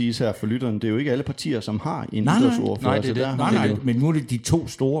også lige siges her for lytteren, det er jo ikke alle partier, som har en idrætsordfører. Nej, men nu er det de to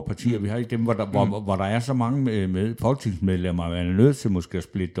store partier, vi har ikke dem, hvor der er så mange med folketingsmedlemmer, man er nødt til måske at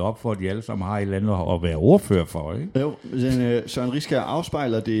splitte det op, for at de alle sammen har et eller andet at være ordfører for, ikke? Jo, Søren Riskær,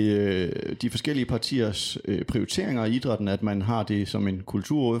 afspejler det de forskellige partiers prioriteringer i idrætten, at man har det som en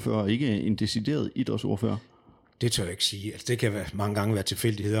kulturordfører, ikke en decideret idrætsordfører? Det tør jeg ikke sige. Altså, det kan mange gange være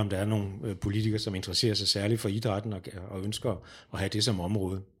tilfældigheder, om der er nogle politikere, som interesserer sig særligt for idrætten og ønsker at have det som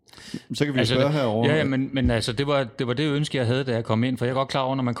område. Så kan vi spørge herovre. Ja, men altså, det var det ønske, jeg havde, da jeg kom ind. For jeg er godt klar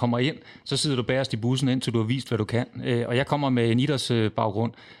over, når man kommer ind, så sidder du bagerst i bussen, indtil du har vist, hvad du kan. Og jeg kommer med en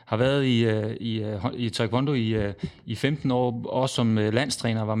idrætsbaggrund. Har været i taekwondo i 15 år, også som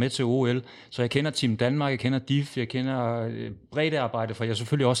landstræner, var med til OL. Så jeg kender Team Danmark, jeg kender DIF, jeg kender breddearbejde, for jeg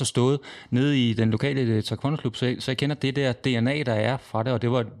selvfølgelig også har stået nede i den lokale taekwondo-klub, så jeg kender det der DNA, der er fra det. Og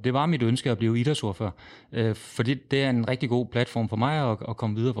det var mit ønske at blive idrætsordfører. Fordi det er en rigtig god platform for mig at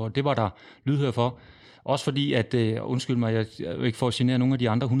komme videre for. Det var der lydhør for. Også fordi, at, undskyld mig, jeg ikke får at genere nogle af de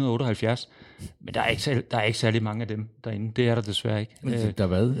andre 178, men der er ikke særlig mange af dem derinde. Det er der desværre ikke.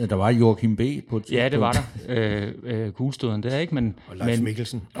 Der var Joachim B. på et tidspunkt. Ja, det var der. Kuglestøden, det er ikke, men... Og Leif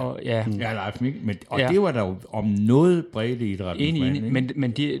Mikkelsen. Ja, Leif Mikkelsen. Det var der jo om noget bredt i idrætten. Enig,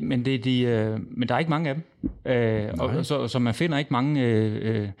 men der er ikke mange af dem. Så man finder ikke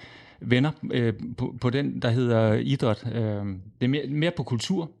mange... venner på den, der hedder idræt. Det er mere på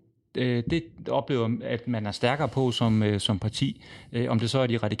kultur. Det oplever, at man er stærkere på som parti. Om det så er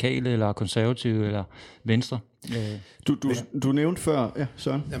de radikale, eller konservative, eller venstre. Du nævnte før, ja,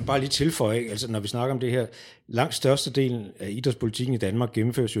 Søren. Jamen, bare lige tilføje, altså når vi snakker om det her, langt størstedelen af idrætspolitikken i Danmark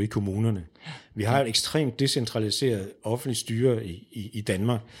gennemføres jo i kommunerne. Vi har et ekstremt decentraliseret offentligt styre i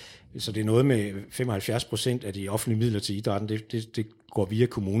Danmark, så det er noget med 75% af de offentlige midler til idrætten, det går via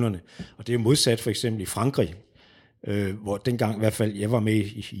kommunerne. Og det er modsat for eksempel i Frankrig, hvor dengang i hvert fald jeg var med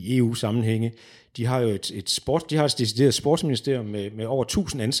i EU-sammenhænge, de har jo de har et decideret sportsministerium med over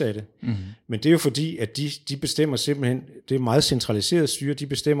 1000 ansatte. Mm-hmm. Men det er jo fordi, at de bestemmer simpelthen, det er meget centraliseret styre, de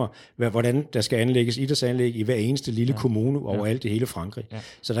bestemmer, hvordan der skal anlægges idrætsanlæg i hver eneste lille kommune overalt i hele Frankrig. Ja.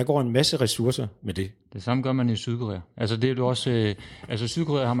 Så der går en masse ressourcer med det. Det samme gør man i Sydkorea. Altså det er jo også,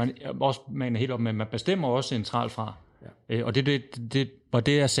 Sydkorea har man også man helt op med, man bestemmer også centralt fra. Ja. Og det var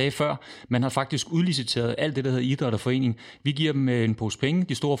det, jeg sagde før. Man har faktisk udliciteret alt det, der hedder idræt og forening. Vi giver dem en pose penge,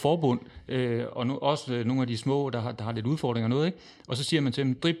 de store forbund, og nu også nogle af de små, der har lidt udfordringer og noget, ikke? Og så siger man til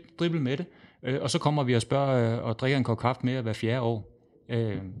dem, drible med det, og så kommer vi og spørger og drikker en kop kaffe mere hver 4. år. Og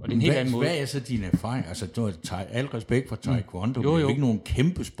det er en helt anden måde. Hvad er så din erfaring? Altså, du har al respekt for taekwondo, jo. Det er jo ikke nogen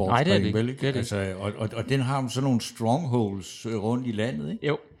kæmpe sportsgren, vel? Ikke? Altså, og den har sådan nogle strongholds rundt i landet, ikke?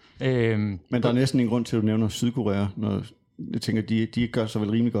 Jo. Men der er næsten en grund til, at du nævner Sydkorea, når jeg tænker, de gør sig vel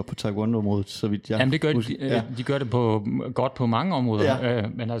rimelig godt på taekwondo-området, så vidt jeg... Jamen det gør de gør det godt på mange områder, ja.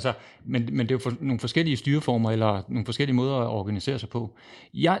 Men det er jo nogle forskellige styreformer, eller nogle forskellige måder at organisere sig på.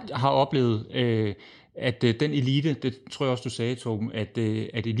 Jeg har oplevet, at den elite, det tror jeg også, du sagde, Torben,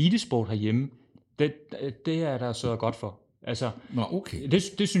 at elitesport herhjemme, det er der så godt for. Altså, okay.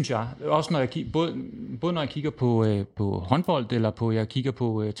 Det synes jeg. Også når jeg både når jeg kigger på håndbold, eller jeg kigger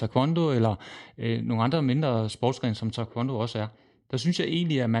på taekwondo, eller nogle andre mindre sportsgrene, som taekwondo også er. Der synes jeg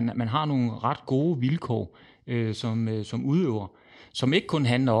egentlig, at man har nogle ret gode vilkår som udøver, som ikke kun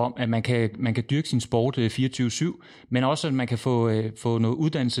handler om, at man kan dyrke sin sport 24/7, men også, at man kan få noget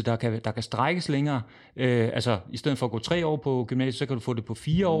uddannelse, der kan strækkes længere. Altså, i stedet for at gå 3 år på gymnasiet, så kan du få det på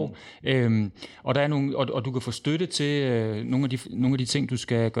 4 år. Og der er og du kan få støtte til nogle af de ting, du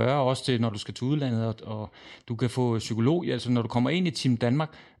skal gøre, også til, når du skal til udlandet, og du kan få psykolog. Altså, når du kommer ind i Team Danmark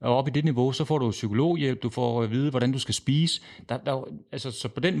og op i det niveau, så får du psykologhjælp, du får at vide, hvordan du skal spise. Så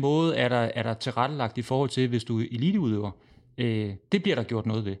på den måde er der tilrettelagt i forhold til, hvis du er eliteudøver. Det bliver der gjort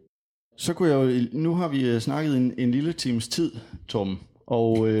noget ved. Så kunne jeg jo, nu har vi snakket en lille times tid, Tom,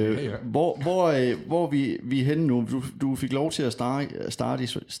 og hvor vi er henne nu? Du fik lov til at starte i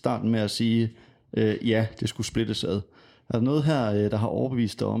starten med at sige, ja, det skulle splittes ad. Er der noget her, der har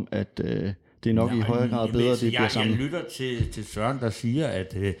overbevist dig om, at det er nok i højere grad bedre, det bliver sammen? Jeg lytter til Søren, der siger,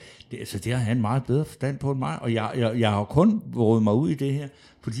 at det har han meget bedre forstand på end mig, og jeg har kun rådet mig ud i det her,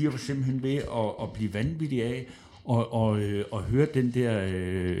 fordi jeg var simpelthen ved at blive vanvittig af, og høre den der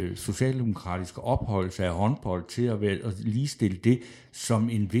socialdemokratiske opholdelse af håndbold til at ligestille det som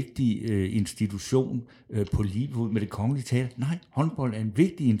en vigtig institution på lige fod med det kongelige teater. Nej, håndbold er en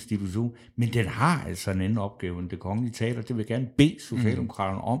vigtig institution, men den har altså en anden opgave end det kongelige teater. Det vil jeg gerne bede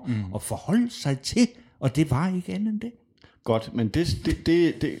socialdemokraterne om at forholde sig til, og det var ikke andet end det. Godt, men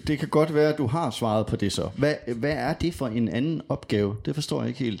det kan godt være, at du har svaret på det så. Hvad er det for en anden opgave? Det forstår jeg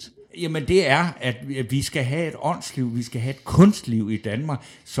ikke helt. Jamen det er, at vi skal have et åndsliv, vi skal have et kunstliv i Danmark,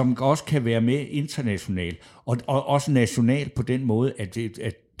 som også kan være med internationalt, og også nationalt på den måde, at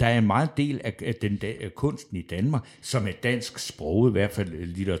der er en meget del af kunsten i Danmark, som er dansk sprog, i hvert fald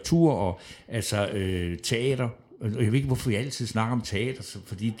litteratur og altså teater. Og jeg ved ikke, hvorfor vi altid snakker om teater,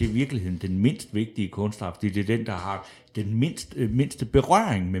 fordi det er i virkeligheden den mindst vigtige kunstart, fordi det er den, der har den mindste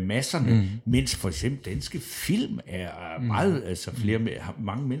berøring med masserne, mens for eksempel danske film er meget, altså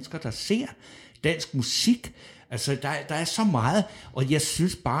mange mennesker, der ser dansk musik. Altså, der er så meget, og jeg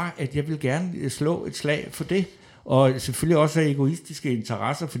synes bare, at jeg vil gerne slå et slag for det. Og selvfølgelig også af egoistiske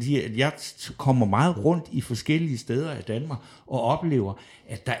interesser, fordi at jeg kommer meget rundt i forskellige steder af Danmark og oplever,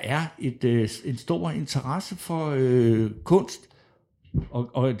 at der er en stor interesse for kunst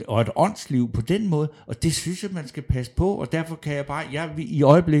og et åndsliv på den måde, og det synes jeg, man skal passe på, og derfor kan jeg bare, i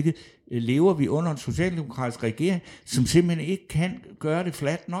øjeblikket lever vi under en socialdemokratisk regering, som simpelthen ikke kan gøre det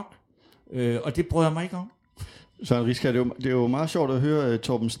fladt nok, og det bryder mig ikke om. Søren Riskær, det er jo meget sjovt at høre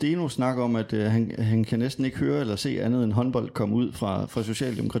Torben Steno snakke om, at han kan næsten ikke høre eller se andet end håndbold komme ud fra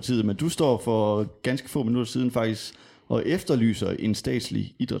Socialdemokratiet, men du står for ganske få minutter siden faktisk og efterlyser en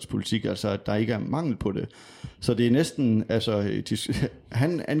statslig idrætspolitik, altså at der ikke er mangel på det. Så det er næsten, altså,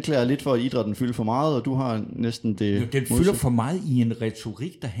 han anklager lidt for, at idrætten fylder for meget, og du har næsten det... Jo, den fylder for meget i en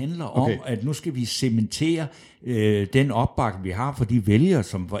retorik, der handler om, at nu skal vi cementere den opbakning, vi har for de vælgere,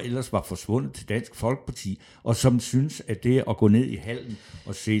 som ellers var forsvundet til Dansk Folkeparti, og som synes, at det at gå ned i hallen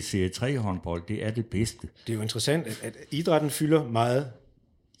og se Serie 3-håndbold, det er det bedste. Det er jo interessant, at idrætten fylder meget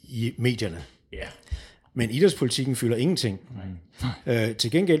i medierne. Ja. Men idrætspolitikken fylder ingenting.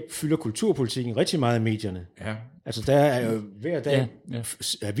 Til gengæld fylder kulturpolitikken rigtig meget i medierne. Ja. Altså der er jo hver dag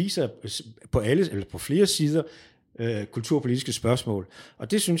aviser på alle eller på flere sider kulturpolitiske spørgsmål.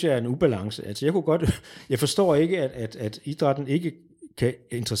 Og det synes jeg er en ubalance. Altså jeg forstår ikke, at idrætten ikke kan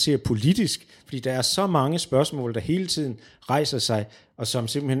interessere politisk, fordi der er så mange spørgsmål, der hele tiden rejser sig, og som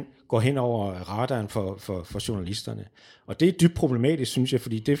simpelthen går hen over radaren for journalisterne. Og det er dybt problematisk, synes jeg,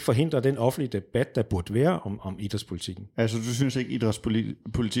 fordi det forhindrer den offentlige debat, der burde være om idrætspolitikken. Altså, du synes ikke,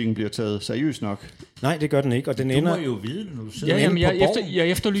 idrætspolitikken bliver taget seriøst nok? Nej, det gør den ikke, og den Du ender... må jo vide det, når du sidder jeg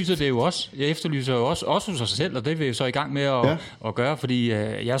efterlyser det jo også. Jeg efterlyser jo også hos os selv, og det vil jeg så i gang med at gøre, fordi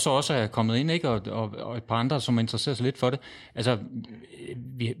jeg så også er kommet ind, ikke? Og et par andre, som interesserer sig lidt for det. Altså,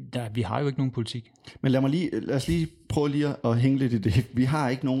 vi har jo ikke nogen politik. Men lad os lige prøve lige at hænge lidt i det. Vi har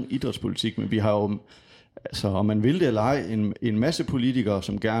ikke nogen idrætspolitik, men vi har jo, altså om man vil det eller ej, en masse politikere,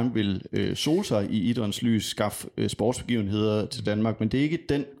 som gerne vil sole sig i idrættens lys, skaffe sportsbegivenheder til Danmark, men det er ikke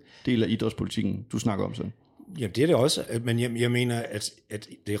den del af idrætspolitikken, du snakker om sådan. Jamen det er det også, men jeg mener, at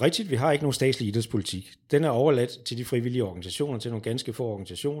det er rigtigt, vi har ikke nogen statslig idrætspolitik. Den er overladt til de frivillige organisationer, til nogle ganske få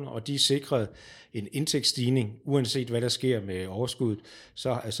organisationer, og de er sikret en indtægtsstigning, uanset hvad der sker med overskuddet,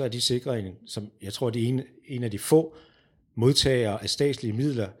 så er de sikret som jeg tror, det er en af de få modtagere af statslige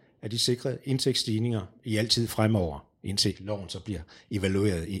midler, at de sikret indtægtsstigninger i altid fremover, indtil loven så bliver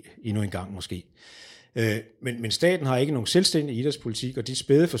evalueret endnu en gang måske. Men staten har ikke nogen selvstændig idrætspolitik, og de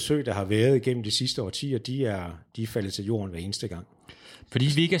spæde forsøg, der har været gennem de sidste årtier, de er faldet til jorden hver eneste gang. Fordi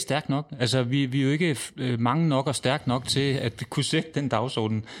vi ikke er stærk nok. Altså, vi er jo ikke mange nok og stærk nok til at kunne sætte den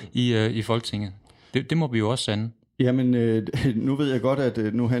dagsorden i Folketinget. Det må vi jo også sande. Jamen, nu ved jeg godt,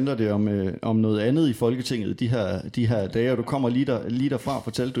 at nu handler det om noget andet i Folketinget de her dage, og du kommer lige derfra,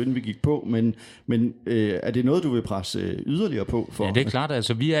 fortalte du, inden vi gik på, men er det noget, du vil presse yderligere på for? Ja, det er klart.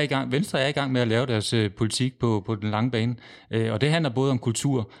 Altså, vi er i gang, Venstre er i gang med at lave deres politik på den lange bane, og det handler både om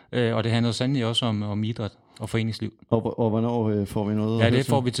kultur, og det handler sandelig også om idræt og foreningsliv. Og hvornår får vi noget? Ja, det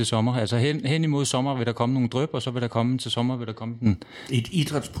får vi til sommer. Altså hen imod sommer vil der komme nogle dryp, og så vil der komme til sommer et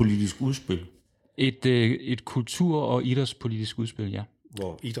idrætspolitisk udspil. Et kultur- og idrætspolitisk udspil, ja.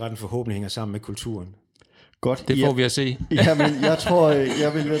 Hvor idrætten forhåbentlig hænger sammen med kulturen. Godt. Det får vi at se. Jamen, jeg tror,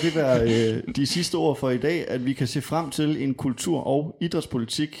 jeg vil lade det være de sidste ord for i dag, at vi kan se frem til en kultur- og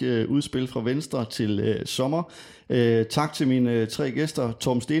idrætspolitik udspil fra Venstre til sommer. Tak til mine 3 gæster.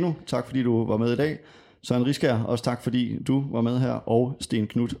 Torben Steno, tak fordi du var med i dag. Søren Riskær, også tak fordi du var med her. Og Sten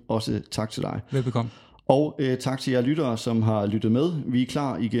Knudt, også tak til dig. Velbekomme. Og tak til jer lyttere, som har lyttet med. Vi er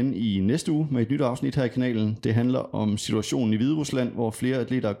klar igen i næste uge med et nyt afsnit her i kanalen. Det handler om situationen i Hviderusland, hvor flere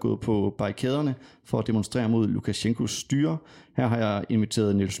atleter er gået på barrikaderne for at demonstrere mod Lukasjenkos styre. Her har jeg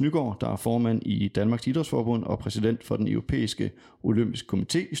inviteret Niels Nygaard, der er formand i Danmarks Idrætsforbund og præsident for den europæiske olympiske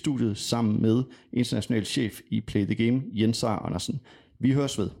komité i studiet, sammen med international chef i Play the Game, Jens Sejer Andersen. Vi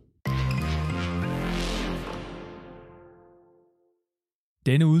høres ved.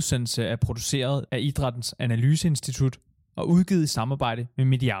 Denne udsendelse er produceret af Idrættens Analyseinstitut og udgivet i samarbejde med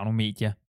Mediano Media.